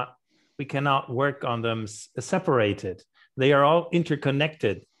are not, we cannot work on them separated. They are all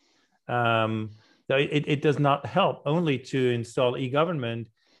interconnected. It does not help only to install e-government.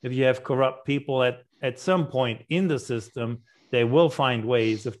 If you have corrupt people at some point in the system, they will find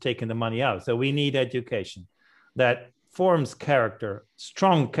ways of taking the money out. So we need education that forms character,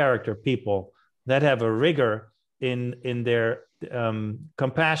 strong character people that have a rigor in their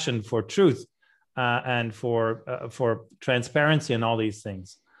compassion for truth and for transparency and all these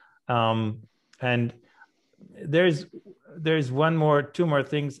things. And there's two more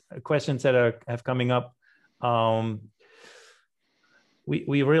things, questions that have coming up.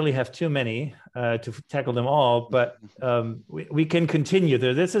 We really have too many to tackle them all, but we can continue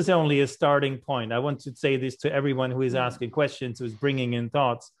there. This is only a starting point. I want to say this to everyone who is asking questions, who's bringing in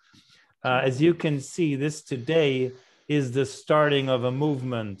thoughts. As you can see, this today is the starting of a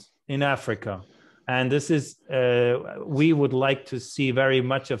movement in Africa. And this is, we would like to see very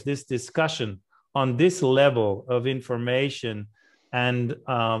much of this discussion on this level of information. And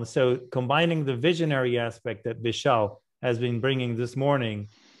so combining the visionary aspect that Vishal has been bringing this morning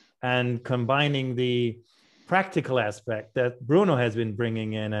and combining the practical aspect that Bruno has been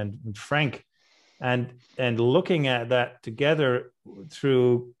bringing in and Frank, and looking at that together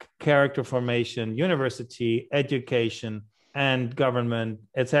through character formation, university, education, and government,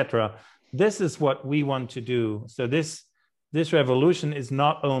 etc. This is what we want to do. So this revolution is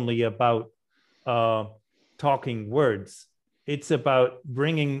not only about talking words, it's about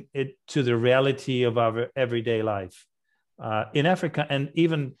bringing it to the reality of our everyday life. In Africa and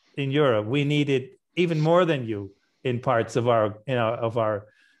even in Europe, we need it even more than you in parts of our,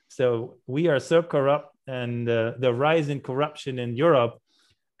 so we are so corrupt, and the rise in corruption in Europe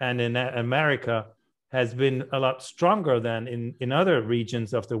and in America has been a lot stronger than in other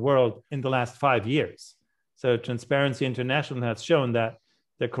regions of the world in the last 5 years. So Transparency International has shown that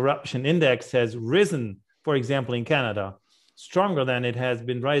the corruption index has risen, for example, in Canada, stronger than it has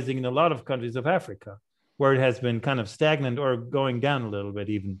been rising in a lot of countries of Africa, where it has been kind of stagnant or going down a little bit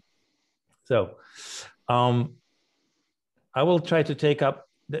even. So I will try to take up,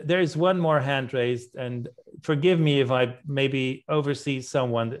 there is one more hand raised, and forgive me if I maybe oversee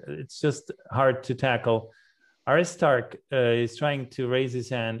someone, it's just hard to tackle. Aristarch is trying to raise his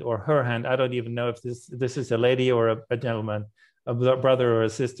hand or her hand. I don't even know if this is a lady or a gentleman, a brother or a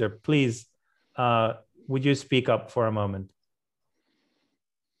sister. Please, would you speak up for a moment?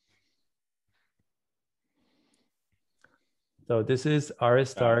 So this is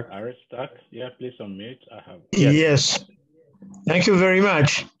Aristarch. Aristarch, yeah, please unmute. I have. Yes. Thank you very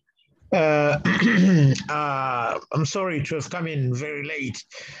much. I'm sorry to have come in very late,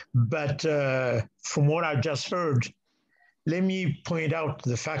 but from what I just heard, let me point out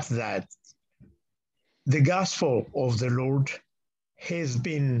the fact that the gospel of the Lord has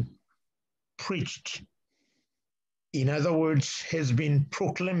been preached. In other words, has been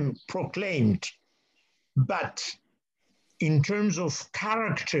proclaimed. But in terms of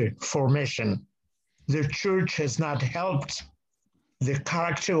character formation, the church has not helped the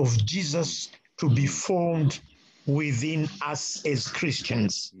character of Jesus to be formed within us as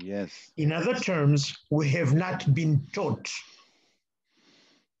Christians. Yes. In other terms, we have not been taught.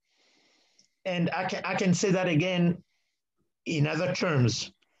 And I can say that again in other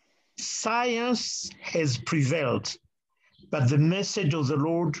terms. Science has prevailed, but the message of the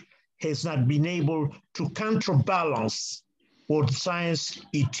Lord has not been able to counterbalance what science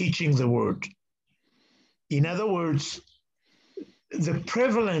is teaching the world. In other words, the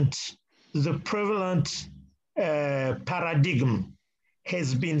prevalent paradigm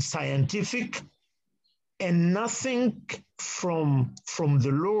has been scientific, and nothing from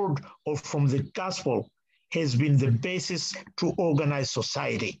the Lord or from the gospel has been the basis to organize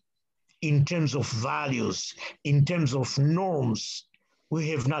society in terms of values, in terms of norms. We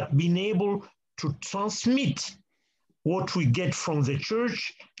have not been able to transmit what we get from the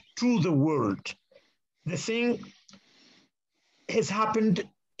church to the world. The thing has happened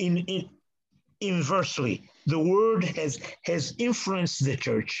inversely. The word has influenced the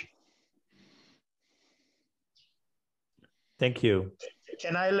church. Thank you.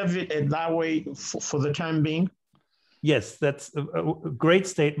 Can I leave it that way for the time being? Yes, that's a great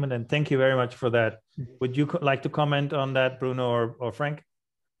statement, and thank you very much for that. Would you like to comment on that, Bruno or Frank?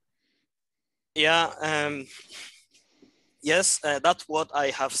 Yeah, yes, that's what I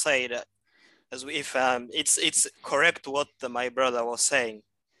have said. As if it's correct what my brother was saying,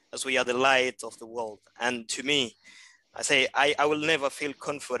 as we are the light of the world. And to me, I say I will never feel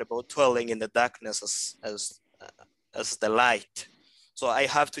comfortable dwelling in the darkness as the light. So I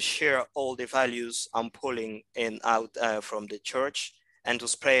have to share all the values I'm pulling in out from the church and to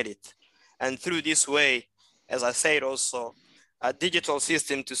spread it. And through this way, as I said also, a digital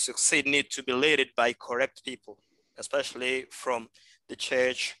system to succeed need to be led by correct people, especially from the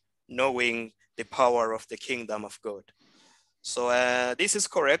church, knowing the power of the kingdom of God. So this is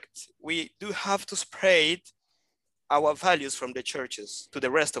correct. We do have to spread our values from the churches to the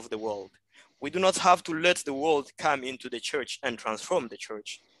rest of the world. We do not have to let the world come into the church and transform the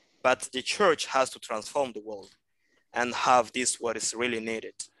church, but the church has to transform the world and have this what is really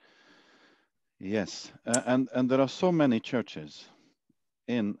needed. Yes, and there are so many churches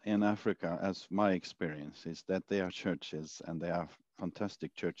in Africa, as my experience is that they are churches and they are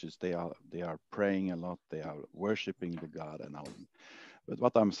fantastic churches. They are praying a lot, they are worshiping the God and all. But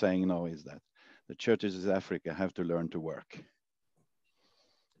what I'm saying now is that the churches in Africa have to learn to work.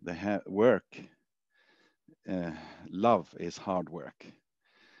 They have work. Love is hard work,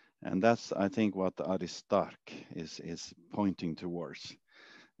 and that's, I think, what Aristarch is pointing towards.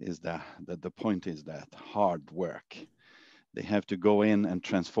 Is that the point is that hard work. They have to go in and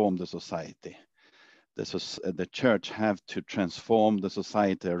transform the society. The church have to transform the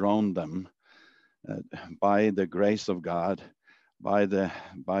society around them by the grace of God, by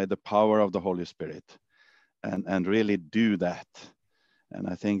the power of the Holy Spirit, and really do that. And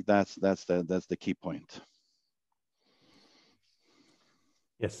I think that's the key point.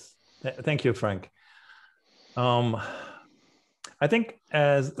 Yes, thank you, Frank. I think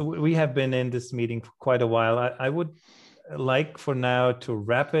as we have been in this meeting for quite a while, I would like for now to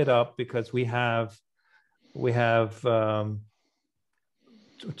wrap it up, because we have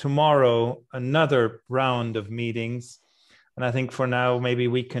tomorrow another round of meetings, and I think for now maybe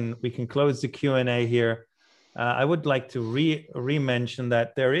we can close the Q&A here. I would like to re-mention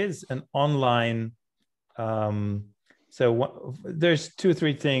that there is an online. So there's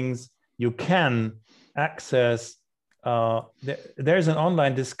 2-3 things you can access. There's an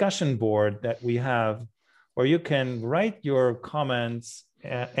online discussion board that we have where you can write your comments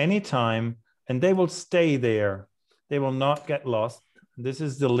at any time, and they will stay there. They will not get lost. This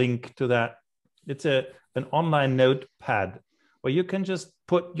is the link to that. It's an online notepad where you can just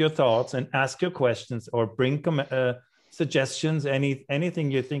put your thoughts and ask your questions or bring suggestions,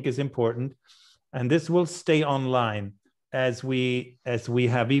 anything you think is important. And this will stay online as we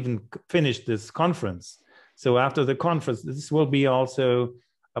have even finished this conference. So after the conference, this will be also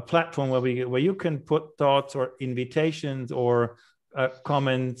a platform where you can put thoughts or invitations or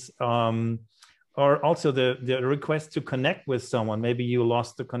comments, or also the request to connect with someone. Maybe you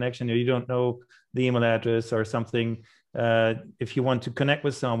lost the connection or you don't know the email address or something. If you want to connect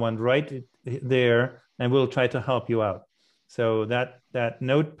with someone, write it there and we'll try to help you out. So that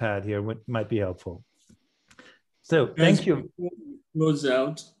notepad here might be helpful. So thank you. Close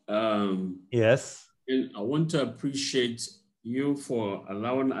out. Yes. And I want to appreciate you for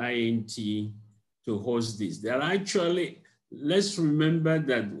allowing INT to host this. There are actually, let's remember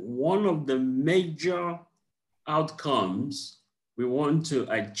that one of the major outcomes we want to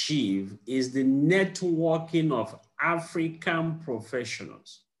achieve is the networking of African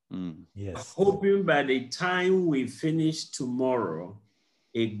professionals. Yes. Hoping by the time we finish tomorrow,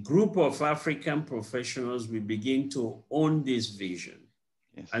 a group of African professionals will begin to own this vision.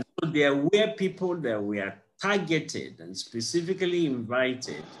 Yes. And so there were people that were targeted and specifically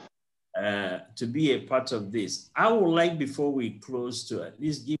invited to be a part of this. I would like, before we close, to at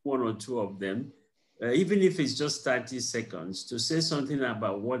least give one or two of them, even if it's just 30 seconds, to say something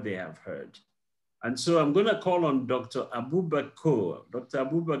about what they have heard. And so I'm going to call on Dr. Abubakar. Dr.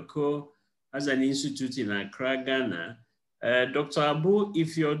 Abubakar has an institute in Accra, Ghana. Dr. Abu,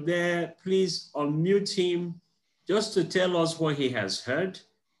 if you're there, please unmute him just to tell us what he has heard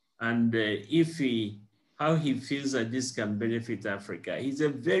and how he feels that this can benefit Africa. He's a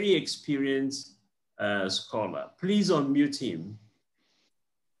very experienced scholar. Please unmute him.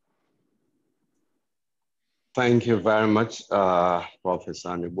 Thank you very much, Professor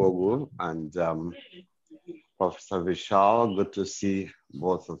Nibogu and Professor Vishal. Good to see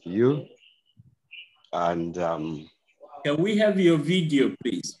both of you. And can we have your video,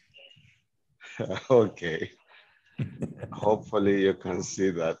 please? Okay. Hopefully you can see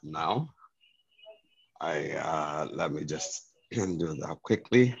that now. Let me just do that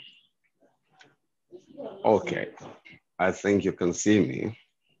quickly. Okay, I think you can see me.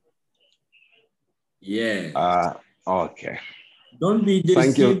 Yeah. Okay. Don't be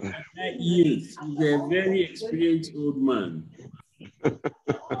Thank you. deceived by that youth. He's a very experienced old man.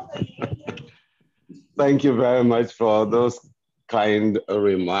 Thank you very much for those kind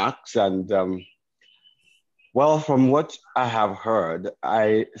remarks. And well, from what I have heard,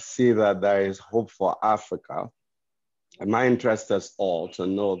 I see that there is hope for Africa. And my interest is all to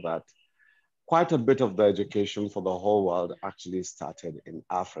know that quite a bit of the education for the whole world actually started in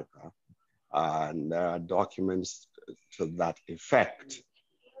Africa. And there are documents to that effect.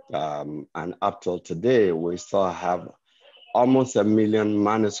 And up till today, we still have almost 1 million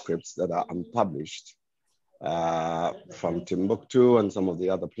manuscripts that are unpublished from Timbuktu and some of the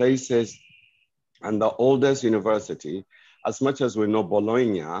other places. And the oldest university, as much as we know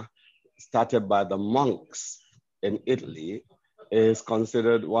Bologna, started by the monks in Italy, is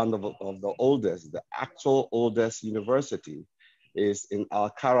considered one of the oldest. The actual oldest university is in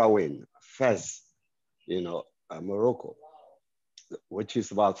Al-Qarawin, Fez, Morocco, which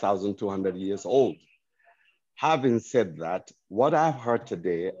is about 1,200 years old. Having said that, what I've heard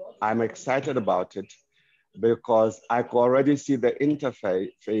today, I'm excited about it because I could already see the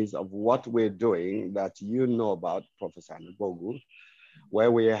interface of what we're doing that you know about, Professor Nibogu,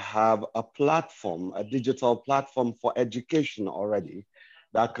 where we have a platform, a digital platform for education already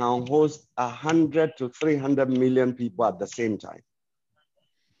that can host 100 to 300 million people at the same time.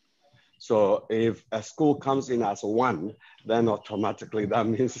 So if a school comes in as one, then automatically that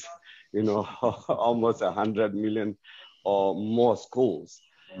means, almost 100 million or more schools.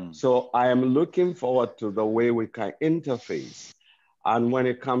 So I am looking forward to the way we can interface. And when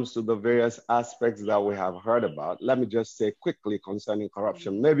it comes to the various aspects that we have heard about, let me just say quickly concerning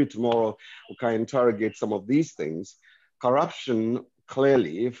corruption. Maybe tomorrow we can interrogate some of these things. Corruption,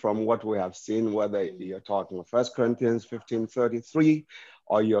 clearly, from what we have seen, whether you're talking of 1 Corinthians 15:33,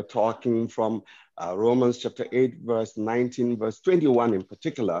 or you're talking from Romans chapter 8, verse 19, verse 21 in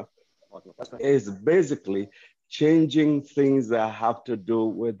particular, is basically changing things that have to do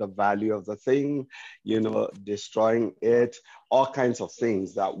with the value of the thing, destroying it, all kinds of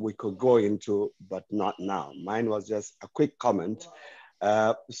things that we could go into, but not now. Mine was just a quick comment.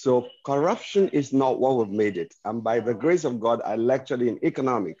 So corruption is not what we've made it. And by the grace of God, I lectured in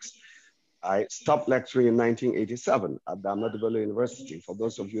economics. I stopped lecturing in 1987 at the Ahmadu Bello University, for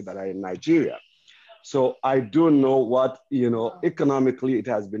those of you that are in Nigeria. So I do know what, economically it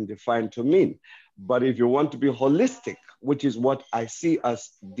has been defined to mean. But if you want to be holistic, which is what I see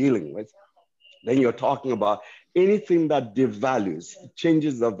us dealing with, then you're talking about anything that devalues,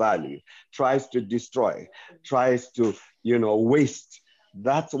 changes the value, tries to destroy, tries to, waste.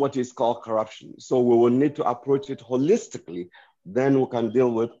 That's what is called corruption. So we will need to approach it holistically. Then we can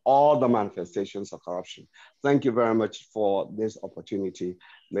deal with all the manifestations of corruption. Thank you very much for this opportunity.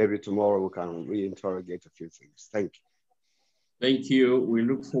 Maybe tomorrow we can reinterrogate a few things. Thank you. Thank you. We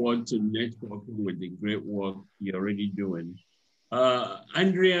look forward to networking with the great work you're already doing.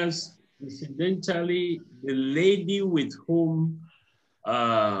 Andreas, incidentally, the lady with whom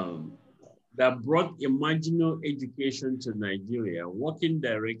that brought imaginal education to Nigeria, working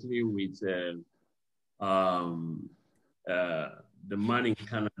directly with the man in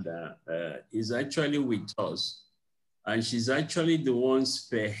Canada, is actually with us. And she's actually the one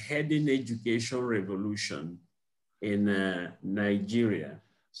spearheading education revolution in Nigeria.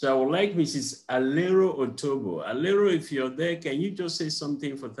 So I would like Mrs. Alero Otobo. Alero, if you're there, can you just say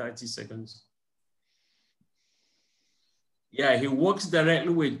something for 30 seconds? Yeah, he works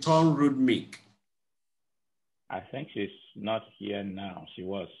directly with Tom Rudmick. I think she's not here now. She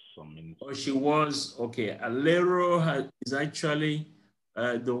was some minutes. Oh, she was, okay. Alero is actually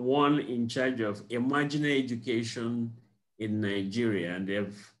the one in charge of imaginary education in Nigeria, and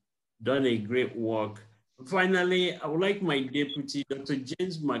they've done a great work. Finally, I would like my deputy, Dr.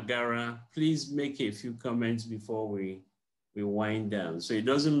 James Magara, please make a few comments before we wind down. So it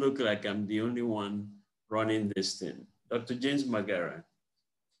doesn't look like I'm the only one running this thing. Dr. James Magara.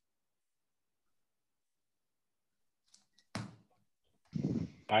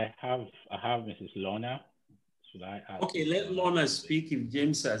 I have Mrs. Lorna. Should I ask? Okay, let Lorna speak if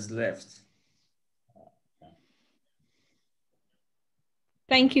James has left.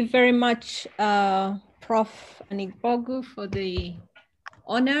 Thank you very much, Prof. Anigbogu for the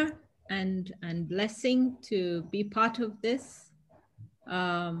honor and blessing to be part of this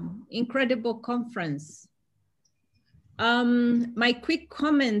incredible conference. My quick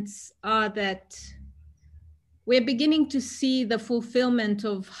comments are that we're beginning to see the fulfillment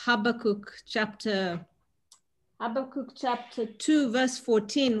of Habakkuk chapter 2, verse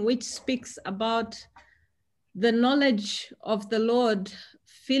 14, which speaks about the knowledge of the Lord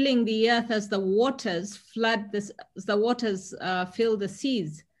filling the earth as the waters flood this, as the waters fill the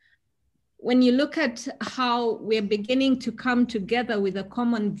seas. When you look at how we're beginning to come together with a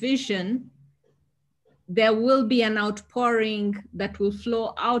common vision, there will be an outpouring that will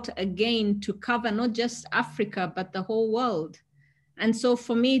flow out again to cover not just Africa, but the whole world. And so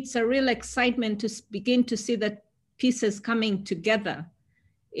for me, it's a real excitement to begin to see the pieces coming together.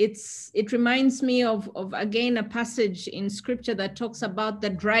 It reminds me of again, a passage in scripture that talks about the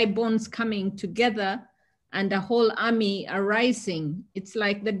dry bones coming together and a whole army arising. It's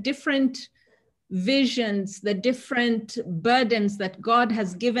like the different visions, the different burdens that God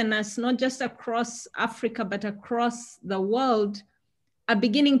has given us, not just across Africa, but across the world, are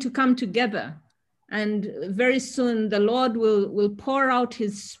beginning to come together. And very soon the Lord will pour out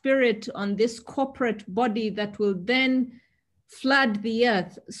his spirit on this corporate body that will then flood the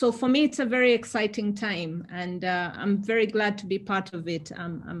earth. So for me, it's a very exciting time, and I'm very glad to be part of it.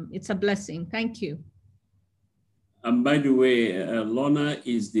 It's a blessing. Thank you. And by the way, Lorna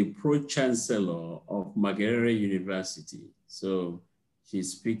is the Pro-Chancellor of Makerere University. So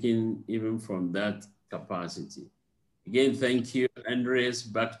she's speaking even from that capacity. Again, thank you. Andreas,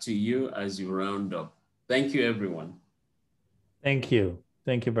 back to you as you round up. Thank you, everyone. Thank you.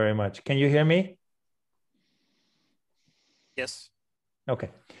 Thank you very much. Can you hear me? Yes. Okay.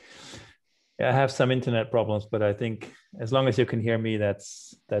 Yeah, I have some internet problems, but I think as long as you can hear me,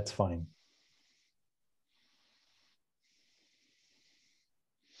 that's fine.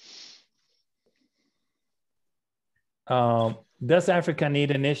 Does Africa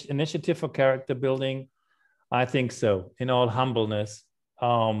need an initiative for character building? I think so, in all humbleness.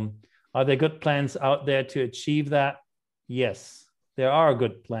 Are there good plans out there to achieve that? Yes, there are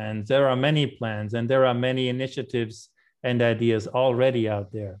good plans. There are many plans, and there are many initiatives and ideas already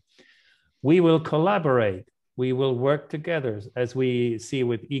out there. We will collaborate. We will work together, as we see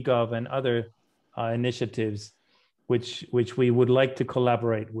with eGov and other initiatives, which we would like to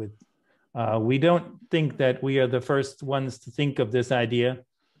collaborate with. We don't think that we are the first ones to think of this idea.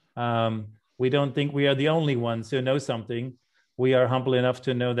 We don't think we are the only ones who know something. We are humble enough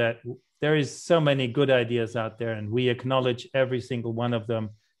to know that there is so many good ideas out there, and we acknowledge every single one of them.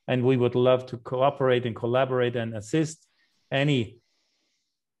 And we would love to cooperate and collaborate and assist any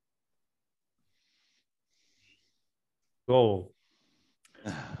goal.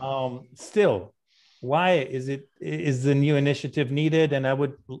 Still, why is the new initiative needed? And I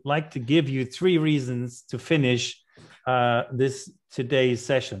would like to give you 3 reasons to finish today's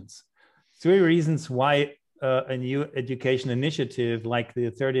sessions. 3 reasons why a new education initiative like the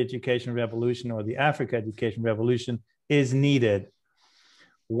Third Education Revolution or the Africa Education Revolution is needed.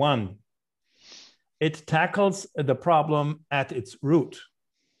 1, it tackles the problem at its root.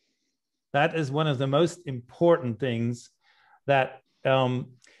 That is one of the most important things, that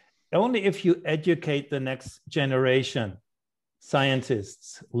only if you educate the next generation,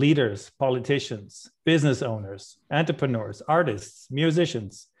 scientists, leaders, politicians, business owners, entrepreneurs, artists,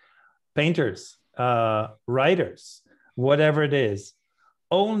 musicians, painters, writers, whatever it is,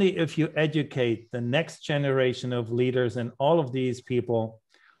 only if you educate the next generation of leaders and all of these people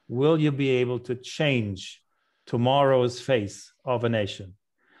will you be able to change tomorrow's face of a nation.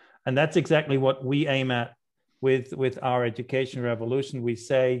 And that's exactly what we aim at with our education revolution. We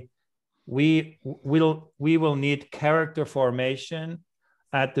say we will need character formation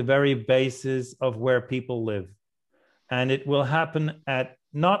at the very basis of where people live. And it will happen at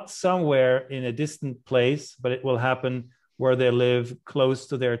not somewhere in a distant place, but it will happen where they live close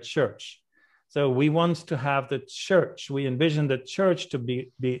to their church. So we want to have the church. We envision the church to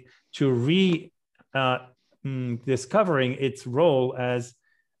be discovering its role as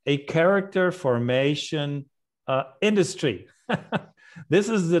a character formation industry. This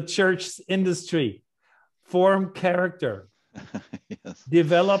is the church's industry. Form character, yes.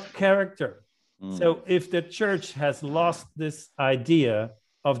 Develop character. So if the church has lost this idea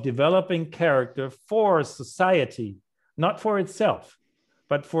of developing character for society, not for itself,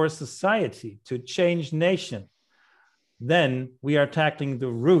 but for society to change nation, then we are tackling the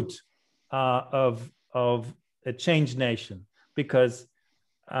root of a changed nation. Because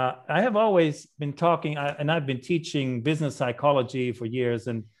I have always been talking, and I've been teaching business psychology for years,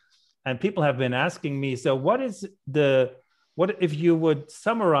 and and people have been asking me, so what if you would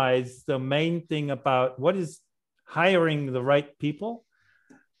summarize the main thing about what is hiring the right people?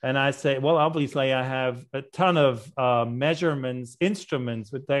 And I say, well, obviously I have a ton of measurements,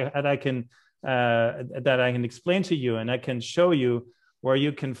 instruments that I can explain to you, and I can show you where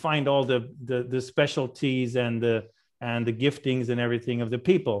you can find all the specialties and the giftings and everything of the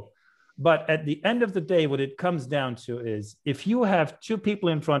people. But at the end of the day, what it comes down to is, if you have two people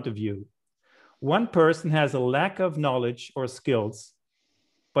in front of you, one person has a lack of knowledge or skills,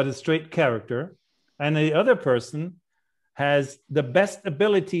 but a straight character, and the other person has the best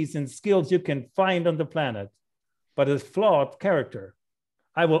abilities and skills you can find on the planet, but a flawed character,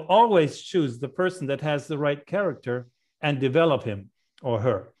 I will always choose the person that has the right character and develop him or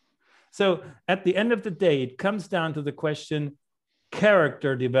her. So at the end of the day, it comes down to the question,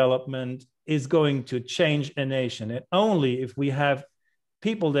 character development is going to change a nation. And only if we have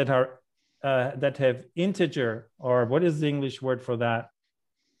people that are that have integer, or what is the English word for that?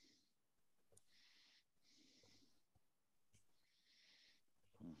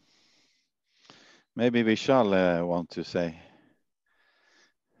 Maybe Vishal want to say.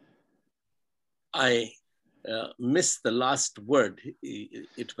 I missed the last word.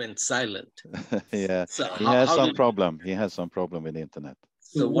 It went silent. Yeah, so he has some problem. He has some problem with the internet.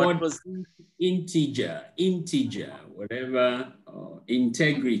 So what was integer, whatever,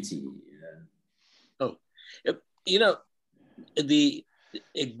 integrity? Oh, you know,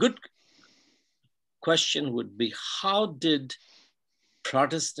 a good question would be, how did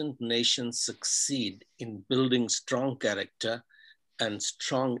Protestant nations succeed in building strong character and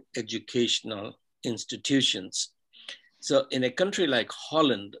strong educational institutions? So in a country like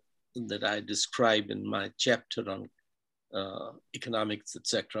Holland, that I describe in my chapter on economics,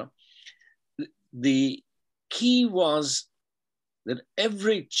 etc., the key was that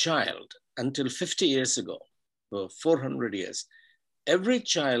every child, until 50 years ago, or 400 years, every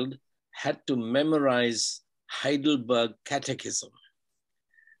child had to memorize Heidelberg Catechism,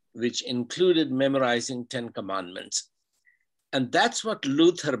 which included memorizing 10 Commandments. And that's what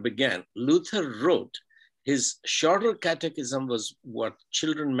Luther began. Luther wrote, his shorter catechism was what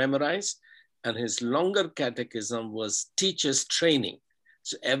children memorized, and his longer catechism was teachers' training.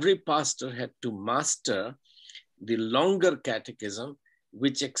 So every pastor had to master the longer catechism,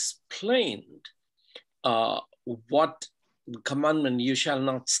 which explained what the commandment, you shall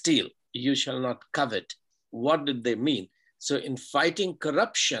not steal, you shall not covet, what did they mean? So in fighting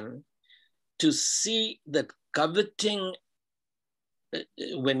corruption, to see that coveting,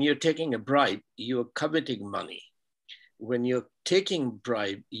 when you're taking a bribe, you're coveting money. When you're taking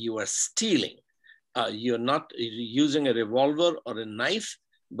bribe, you are stealing. You're not using a revolver or a knife,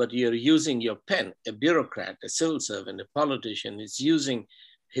 but you're using your pen. A bureaucrat, a civil servant, a politician is using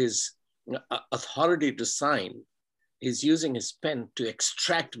his authority to sign. He's using his pen to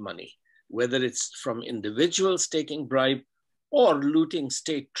extract money, whether it's from individuals taking bribe or looting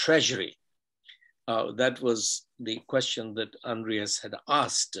state treasury. That was the question that Andreas had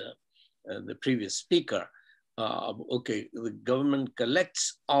asked the previous speaker. Okay, the government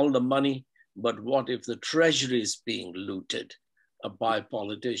collects all the money, but what if the treasury is being looted by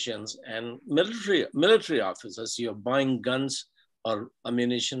politicians and military officers? You're buying guns or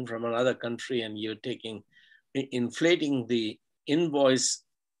ammunition from another country and you're inflating the invoice,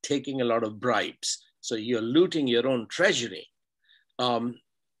 taking a lot of bribes. So you're looting your own treasury.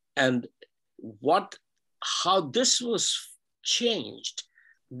 And how this was changed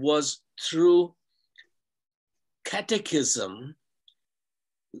was through catechism,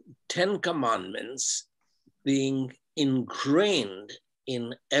 10 Commandments being ingrained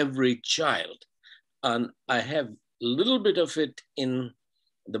in every child. And I have a little bit of it in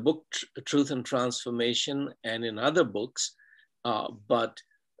the book Truth and Transformation and in other books, but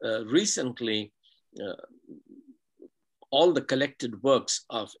recently, all the collected works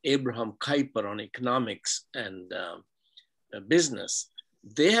of Abraham Kuyper on economics and business,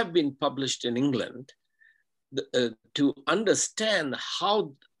 they have been published in England to understand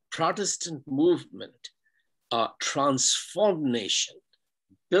how Protestant movement transformed nation,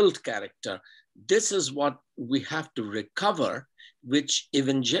 built character. This is what we have to recover, which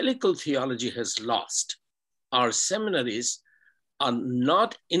evangelical theology has lost. Our seminaries are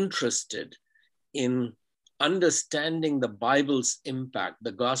not interested in understanding the Bible's impact,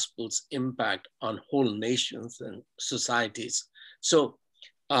 the gospel's impact on whole nations and societies. So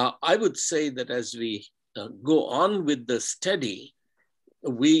I would say that as we go on with the study,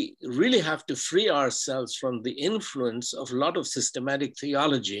 we really have to free ourselves from the influence of a lot of systematic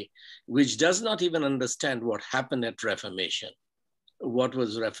theology, which does not even understand what happened at Reformation. what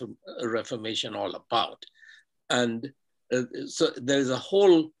was Reformation all about. And so there's a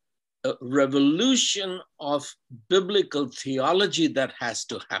whole revolution of biblical theology that has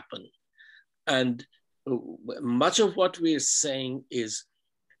to happen. And much of what we're saying is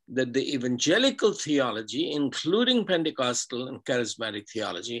that the evangelical theology, including Pentecostal and charismatic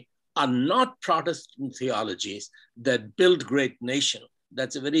theology, are not Protestant theologies that build great nation.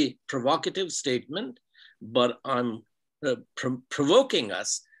 That's a very provocative statement, but I'm provoking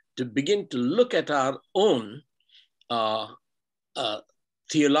us to begin to look at our own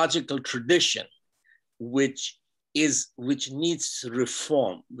theological tradition, which needs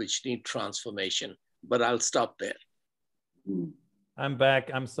reform, which needs transformation. But I'll stop there. I'm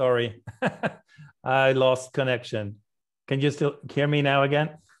back. I'm sorry. I lost connection. Can you still hear me now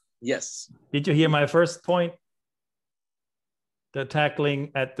again? Yes. Did you hear my first point? The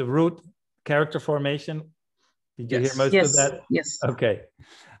tackling at the root, character formation. Did you hear most of that? Yes. Okay.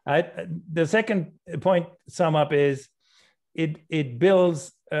 The second point sum up is it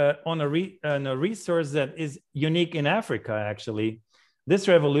builds on a resource that is unique in Africa, actually. This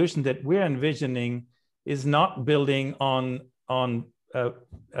revolution that we're envisioning is not building on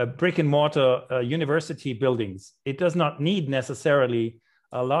brick and mortar university buildings. It does not need necessarily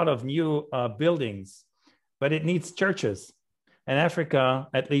a lot of new buildings, but it needs churches. And Africa,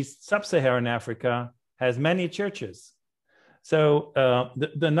 at least sub-Saharan Africa, has many churches. So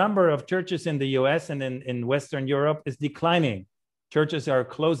the number of churches in the US and in Western Europe is declining. Churches are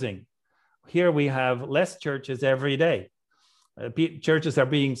closing. Here we have less churches every day. Churches are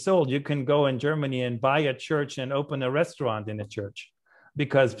being sold. You can go in Germany and buy a church and open a restaurant in a church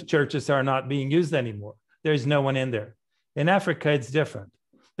because churches are not being used anymore. There's no one in there. In Africa, it's different.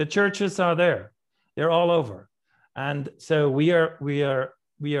 The churches are there. They're all over. And so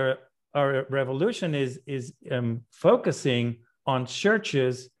our revolution is focusing on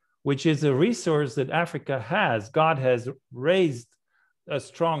churches, which is a resource that Africa has. God has raised a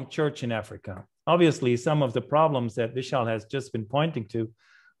strong church in Africa. Obviously, some of the problems that Vishal has just been pointing to,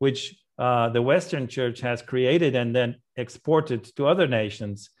 which the Western church has created and then exported to other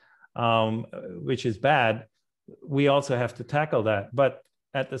nations, which is bad, we also have to tackle that. But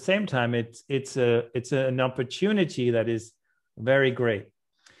at the same time, it's an opportunity that is very great.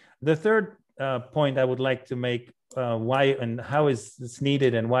 The third point I would like to make, why and how is this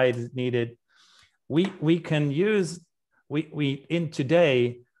needed and why it is needed, we can use,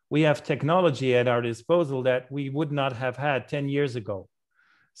 today, we have technology at our disposal that we would not have had 10 years ago.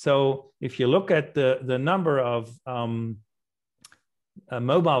 So if you look at the number of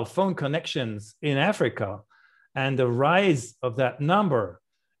mobile phone connections in Africa and the rise of that number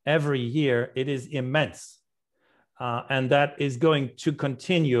every year, it is immense. And that is going to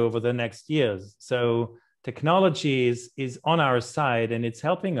continue over the next years. So technology is on our side, and it's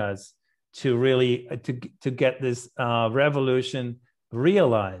helping us to really to get this revolution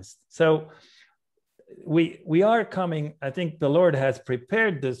realized. So we are coming. I think the Lord has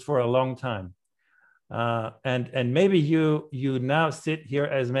prepared this for a long time, and maybe you now sit here,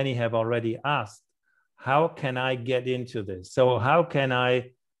 as many have already asked, how can I get into this? So how can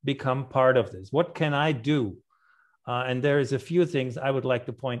I become part of this? What can I do? And there is a few things I would like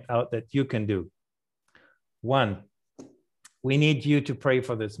to point out that you can do. One, we need you to pray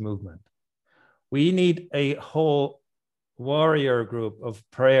for this movement. We need a whole warrior group of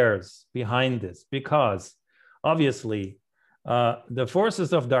prayers behind this, because obviously the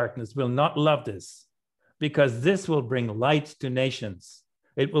forces of darkness will not love this, because this will bring light to nations.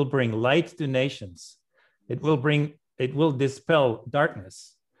 It will bring light to nations. It will dispel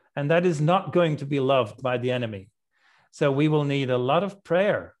darkness. And that is not going to be loved by the enemy. So we will need a lot of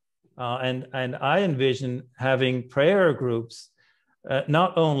prayer. And I envision having prayer groups,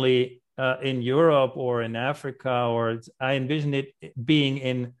 not only in Europe or in Africa, or I envision it being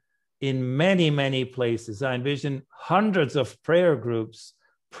in many, many places. I envision hundreds of prayer groups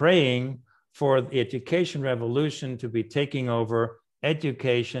praying for the education revolution to be taking over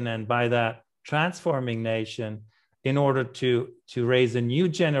education, and by that transforming nation, in order to raise a new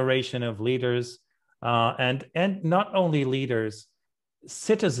generation of leaders, and not only leaders,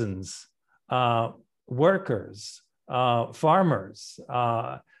 citizens, workers, farmers,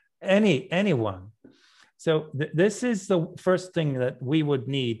 anyone. So this is the first thing that we would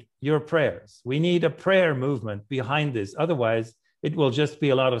need, your prayers. We need a prayer movement behind this. Otherwise, it will just be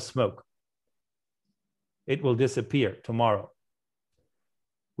a lot of smoke. It will disappear tomorrow.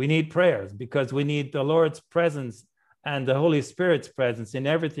 We need prayers because we need the Lord's presence and the Holy Spirit's presence in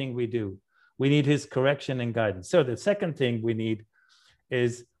everything we do. We need his correction and guidance. So the second thing we need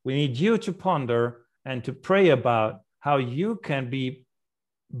is we need you to ponder and to pray about how you can be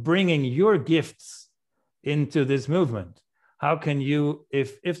bringing your gifts into this movement. How can you,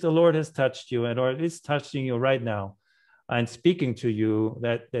 if the Lord has touched you, and or it is touching you right now and speaking to you,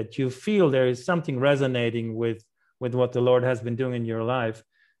 that you feel there is something resonating with what the Lord has been doing in your life,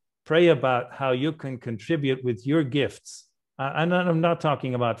 pray about how you can contribute with your gifts. I'm not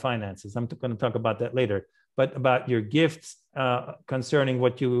talking about finances. I'm going to talk about that later, but about your gifts concerning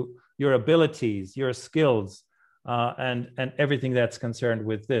what your abilities, your skills, and everything that's concerned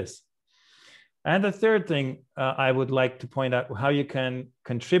with this. And the third thing I would like to point out how you can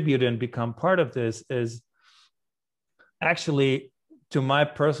contribute and become part of this is actually, to my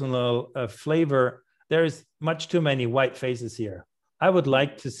personal flavor, there is much too many white faces here. I would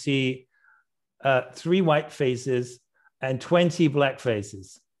like to see 3 white faces and 20 black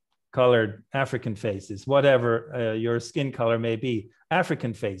faces, colored African faces, whatever your skin color may be,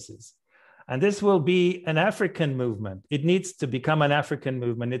 African faces. And this will be an African movement. It needs to become an African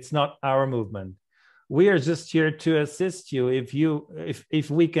movement. It's not our movement. We are just here to assist you. If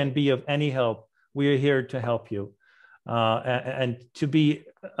we can be of any help, we are here to help you and to be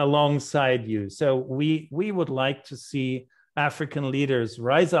alongside you. So we would like to see African leaders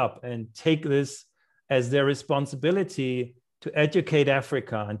rise up and take this as their responsibility to educate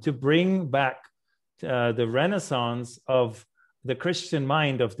Africa and to bring back the renaissance of the Christian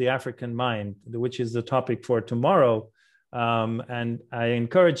mind, of the African mind, which is the topic for tomorrow. And I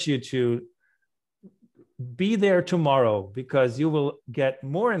encourage you to be there tomorrow, because you will get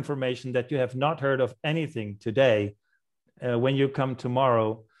more information that you have not heard of anything today when you come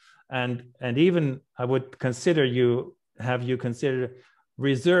tomorrow. And even I would have you consider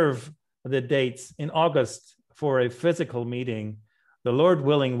reserve the dates in August for a physical meeting. The Lord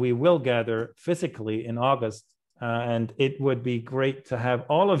willing, we will gather physically in August. And it would be great to have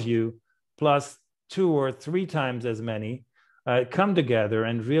all of you, plus 2 or 3 times as many, come together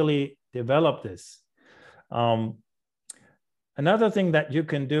and really develop this. Another thing that you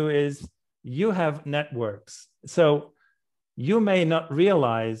can do is you have networks. So you may not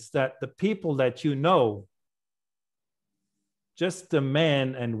realize that the people that you know, just the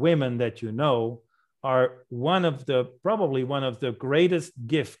men and women that you know, are probably one of the greatest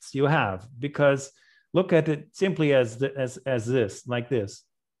gifts you have, because look at it simply as this, like this.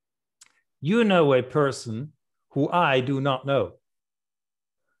 You know a person who I do not know.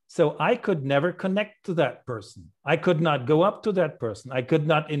 So I could never connect to that person. I could not go up to that person. I could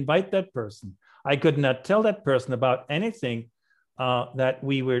not invite that person. I could not tell that person about anything that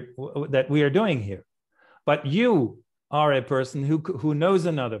we are doing here. But you are a person who knows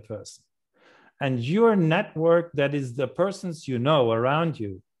another person. And your network, that is the persons you know around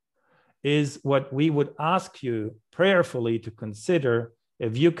you, is what we would ask you prayerfully to consider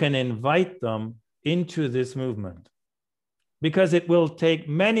if you can invite them into this movement. Because it will take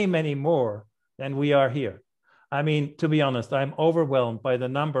many, many more than we are here. I mean, to be honest, I'm overwhelmed by the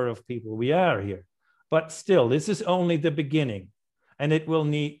number of people we are here. But still, this is only the beginning. And it will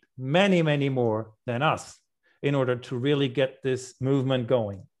need many, many more than us in order to really get this movement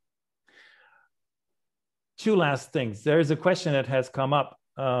going. 2 last things. There is a question that has come up.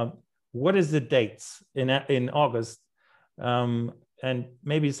 What is the dates in August? And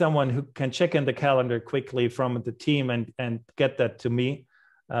maybe someone who can check in the calendar quickly from the team and get that to me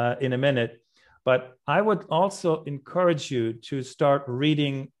in a minute. But I would also encourage you to start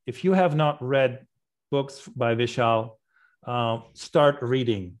reading. If you have not read books by Vishal, start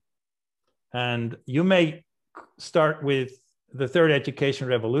reading. And you may start with the Third Education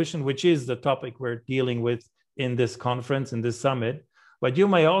Revolution, which is the topic we're dealing with in this conference, in this summit. But you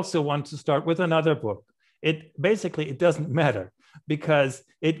may also want to start with another book. It doesn't matter, because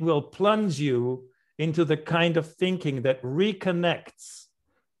it will plunge you into the kind of thinking that reconnects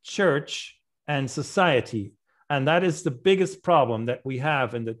church and society. And that is the biggest problem that we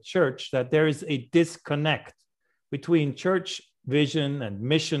have in the church, that there is a disconnect between church vision and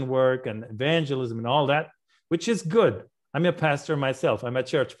mission work and evangelism and all that, which is good. I'm a pastor myself. I'm a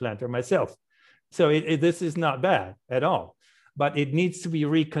church planter myself. So this is not bad at all. But it needs to be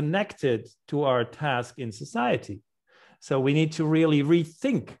reconnected to our task in society. So we need to really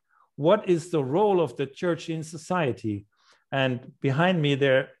rethink what is the role of the church in society. And behind me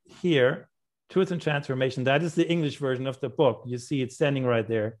here, Truth and Transformation, that is the English version of the book. You see it standing right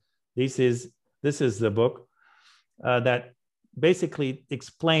there. This is the book that basically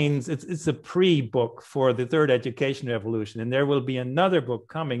explains, it's a pre-book for the Third Education Revolution. And there will be another book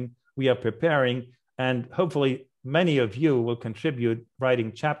coming, we are preparing, and hopefully many of you will contribute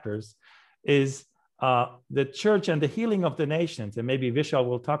writing chapters, is the church and the healing of the nations. And maybe Vishal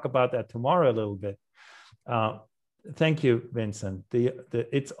will talk about that tomorrow a little bit. Thank you, Vincent.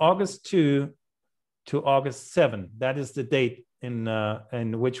 It's August 2 to August 7. That is the date in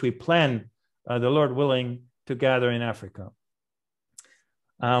which we plan, the Lord willing, to gather in Africa.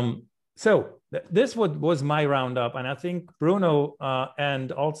 So this was my roundup, and I think Bruno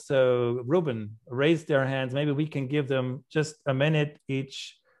and also Ruben raised their hands. Maybe we can give them just a minute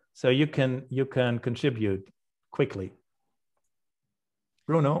each, so you can contribute quickly.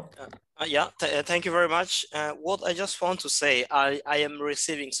 Bruno. Thank you very much. What I just want to say, I am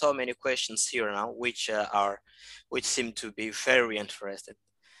receiving so many questions here now, which seem to be very interested.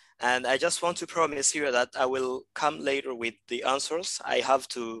 And I just want to promise here that I will come later with the answers. I have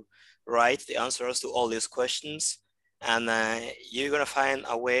to write the answers to all these questions, and you're gonna find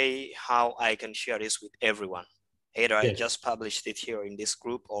a way how I can share this with everyone. Either I just published it here in this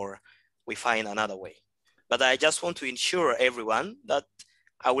group, or we find another way. But I just want to ensure everyone that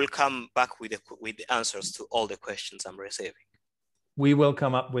I will come back with the answers to all the questions I'm receiving. We will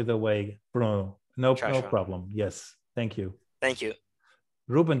come up with a way, Bruno. No problem. Yes, thank you. Thank you.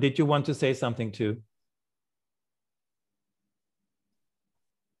 Ruben, did you want to say something too?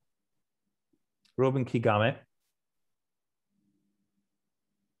 Ruben Kigame.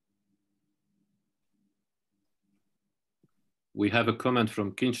 We have a comment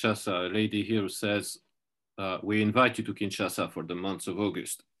from Kinshasa. A lady here who says, we invite you to Kinshasa for the month of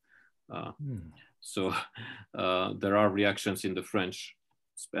August. So there are reactions in the French.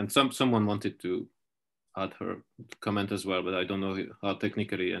 And someone wanted to add her comment as well, but I don't know how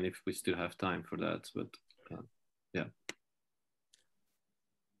technically and if we still have time for that. But yeah.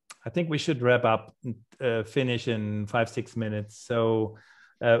 I think we should wrap up, finish in 5-6 minutes. So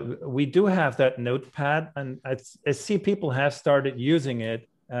we do have that notepad, and I see people have started using it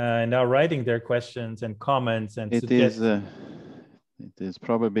and are writing their questions and comments and suggestions. It is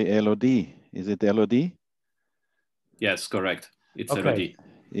probably Elodie. Is it Elodie? Yes, correct. It's Elodie.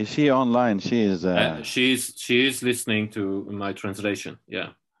 Is she online? She is. She is listening to my translation. Yeah.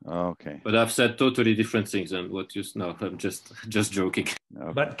 Okay. But I've said totally different things than what you know. I'm just joking.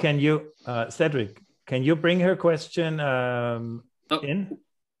 Okay. But can you, Cedric? Can you bring her question in?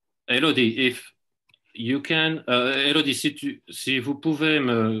 Elodie, if you can, Elodie, si vous pouvez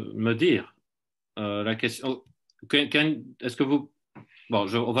me dire la question. Est-ce que vous? Bon,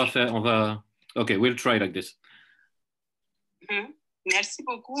 on va. Okay, we'll try like this. Merci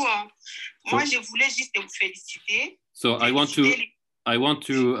beaucoup. Moi, je voulais juste vous féliciter. So I want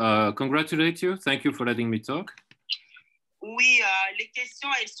to congratulate you. Thank you for letting me talk. Oui, les questions,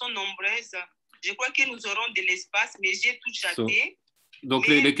 elles sont nombreuses. Je crois que nous aurons de l'espace, mais j'ai tout chaté. Donc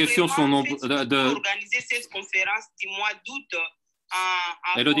les questions sont nombreuses. Organiser cette conférence du mois d'août.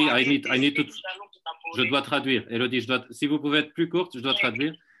 Elodie, I need to. Je dois traduire. Elodie, si vous pouvez être plus courte, je dois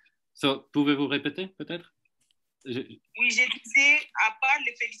traduire. So, pouvez-vous répéter, peut-être? Oui, je disais, à part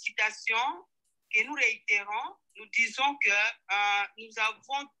les félicitations que nous réitérons, nous disons que nous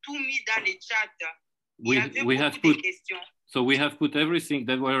avons tout mis dans le chat. We have put, so we have put everything.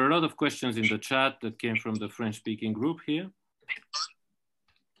 There were a lot of questions in the chat that came from the French-speaking group here.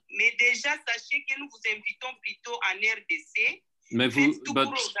 Mais déjà, sachez que nous vous invitons plutôt en RDC. But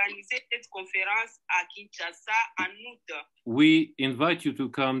organiser cette conférence à Kinshasa en août. We invite you to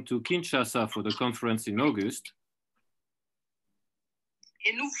come to Kinshasa for the conference in August.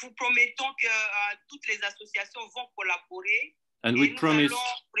 Et nous vous promettons que toutes les associations vont collaborer. And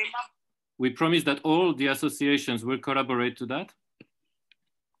we promise that all the associations will collaborate to that.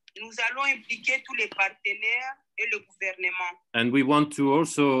 Nous allons impliquer tous les partenaires et le gouvernement. And we want to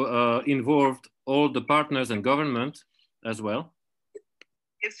also involve all the partners and government as well.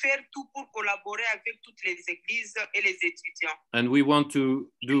 Et faire tout pour collaborer avec toutes les églises et les étudiants. And we want to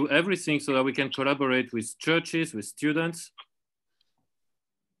do everything so that we can collaborate with churches, with students.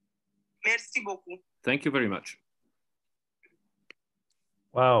 Merci beaucoup. Thank you very much.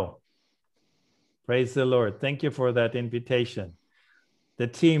 Wow. Praise the Lord. Thank you for that invitation. The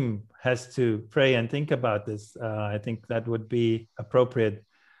team has to pray and think about this. I think that would be appropriate.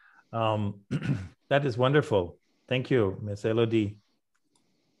 That is wonderful. Thank you, Ms. Elodie.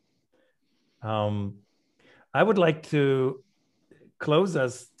 I would like to close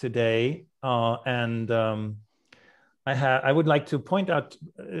us today, and I would like to point out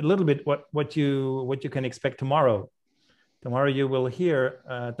a little bit what you can expect tomorrow. Tomorrow you will hear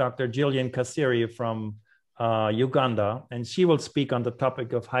Dr. Jillian Kasiri from Uganda, and she will speak on the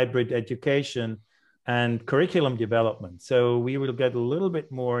topic of hybrid education and curriculum development. So we will get a little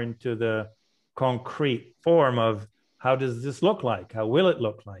bit more into the concrete form of how does this look like? How will it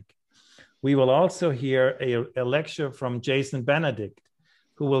look like? We will also hear a lecture from Jason Benedict,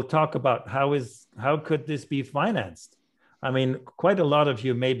 who will talk about how could this be financed. I mean, quite a lot of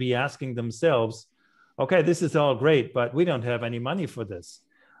you may be asking themselves, okay, this is all great, but we don't have any money for this.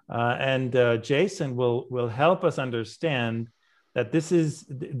 And Jason will help us understand that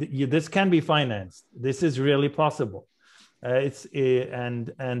this can be financed. This is really possible.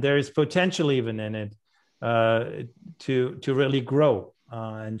 And there is potential even in it to really grow.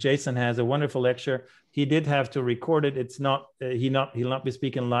 And Jason has a wonderful lecture. He did have to record it. It's not he'll not be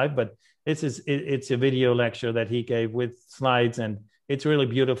speaking live, but it's a video lecture that he gave with slides, and it's really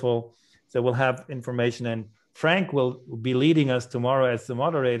beautiful. So we'll have information, and Frank will be leading us tomorrow as the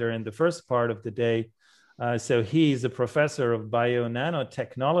moderator in the first part of the day. So he's a professor of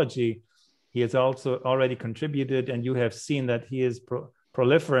bio-nanotechnology. He has also already contributed, and you have seen that he is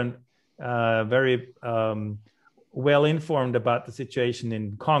proliferant, very well informed about the situation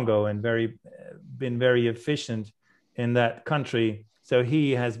in Congo, and been very efficient in that country. So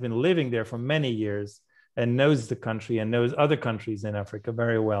he has been living there for many years and knows the country and knows other countries in Africa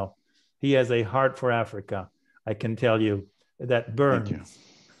very well. He has a heart for Africa, I can tell you, that burns.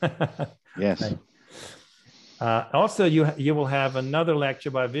 Yes. Also, you will have another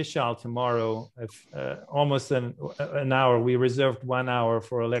lecture by Vishal tomorrow, almost an hour. We reserved 1 hour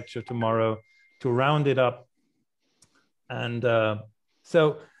for a lecture tomorrow to round it up. And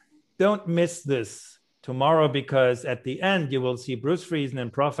so don't miss this tomorrow, because at the end, you will see Bruce Friesen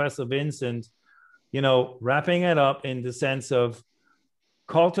and Professor Vincent, wrapping it up in the sense of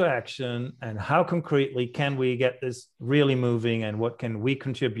call to action and how concretely can we get this really moving, and what can we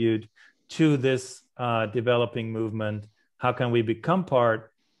contribute to this developing movement? How can we become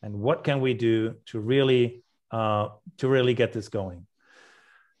part, and what can we do to really get this going?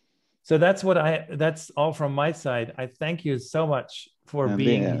 So that's all from my side. I thank you so much for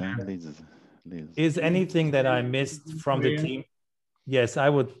being here. Is anything that I missed from the team? Yes, I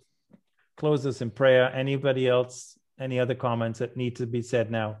would close this in prayer. Anybody else? Any other comments that need to be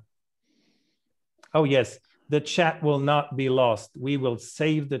said now? Oh, yes. The chat will not be lost. We will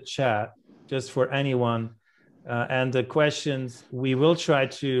save the chat just for anyone. And the questions, we will try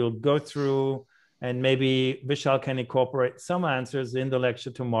to go through, and maybe Vishal can incorporate some answers in the lecture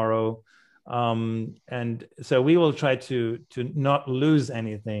tomorrow. And so we will try to not lose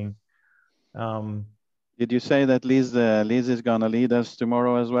anything. Did you say that Liz is going to lead us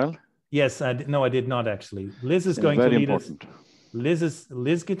tomorrow as well? Yes, I did not actually. Liz is going to lead us. Liz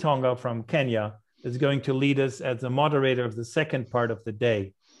Gitonga from Kenya is going to lead us as the moderator of the second part of the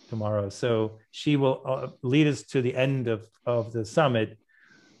day tomorrow. So she will lead us to the end of the summit.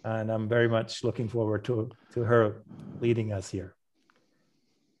 And I'm very much looking forward to her leading us here.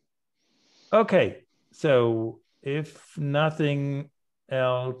 Okay, so if nothing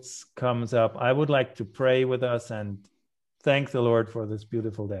else comes up, I would like to pray with us and thank the Lord for this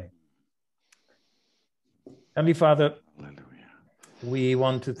beautiful day. Heavenly Father, we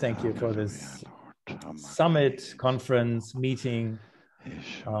want to thank you for this summit, conference, meeting.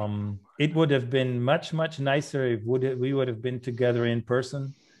 It would have been much, much nicer if we would have been together in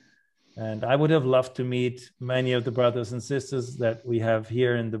person. And I would have loved to meet many of the brothers and sisters that we have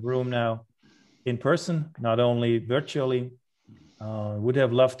here in the room now in person, not only virtually. Would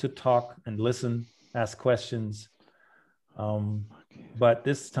have loved to talk and listen, ask questions. But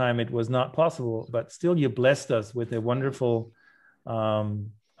this time it was not possible. But still, you blessed us with a wonderful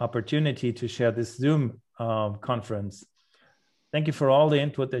opportunity to share this Zoom conference. Thank you for all the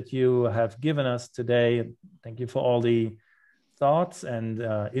input that you have given us today. Thank you for all the thoughts and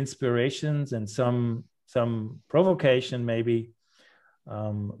inspirations and some provocation maybe.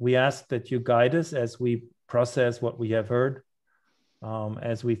 We ask that you guide us as we process what we have heard,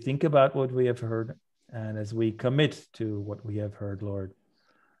 as we think about what we have heard, and as we commit to what we have heard, Lord.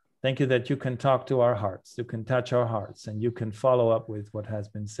 Thank you that you can talk to our hearts, you can touch our hearts, and you can follow up with what has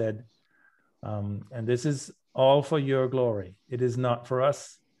been said. And this is all for your glory. It is not for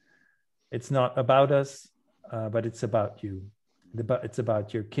us. It's not about us, but it's about you. It's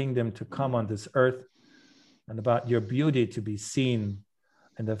about your kingdom to come on this earth, and about your beauty to be seen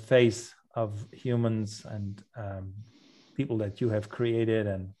in the face of humans and people that you have created,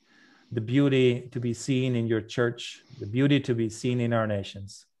 and the beauty to be seen in your church, the beauty to be seen in our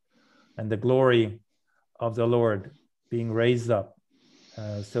nations, and the glory of the Lord being raised up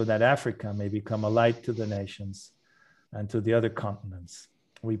so that Africa may become a light to the nations and to the other continents.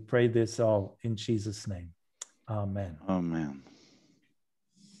 We pray this all in Jesus' name. Amen. Amen.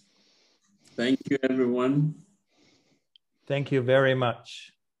 Thank you, everyone. Thank you very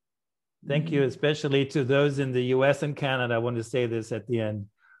much. Thank you especially to those in the US and Canada, I want to say this at the end,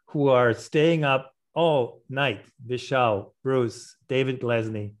 who are staying up all night. Vishal, Bruce, David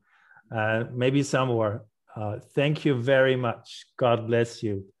Glesney, maybe some more. Thank you very much. God bless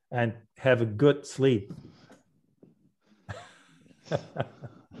you and have a good sleep.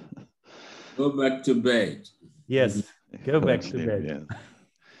 Go back to bed. Yes, go back to bed.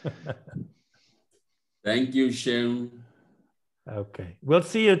 Yeah. Thank you, Shem. Okay, we'll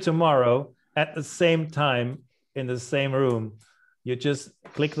see you tomorrow at the same time in the same room. You just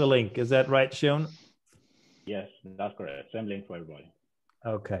click the link. Is that right, Sean? Yes, that's correct. Same link for everybody.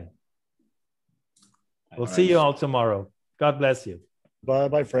 Okay. We'll see you all tomorrow. God bless you.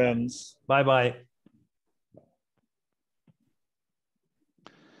 Bye-bye, friends. Bye-bye.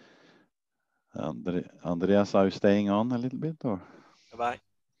 Andreas, are you staying on a little bit or? Bye-bye.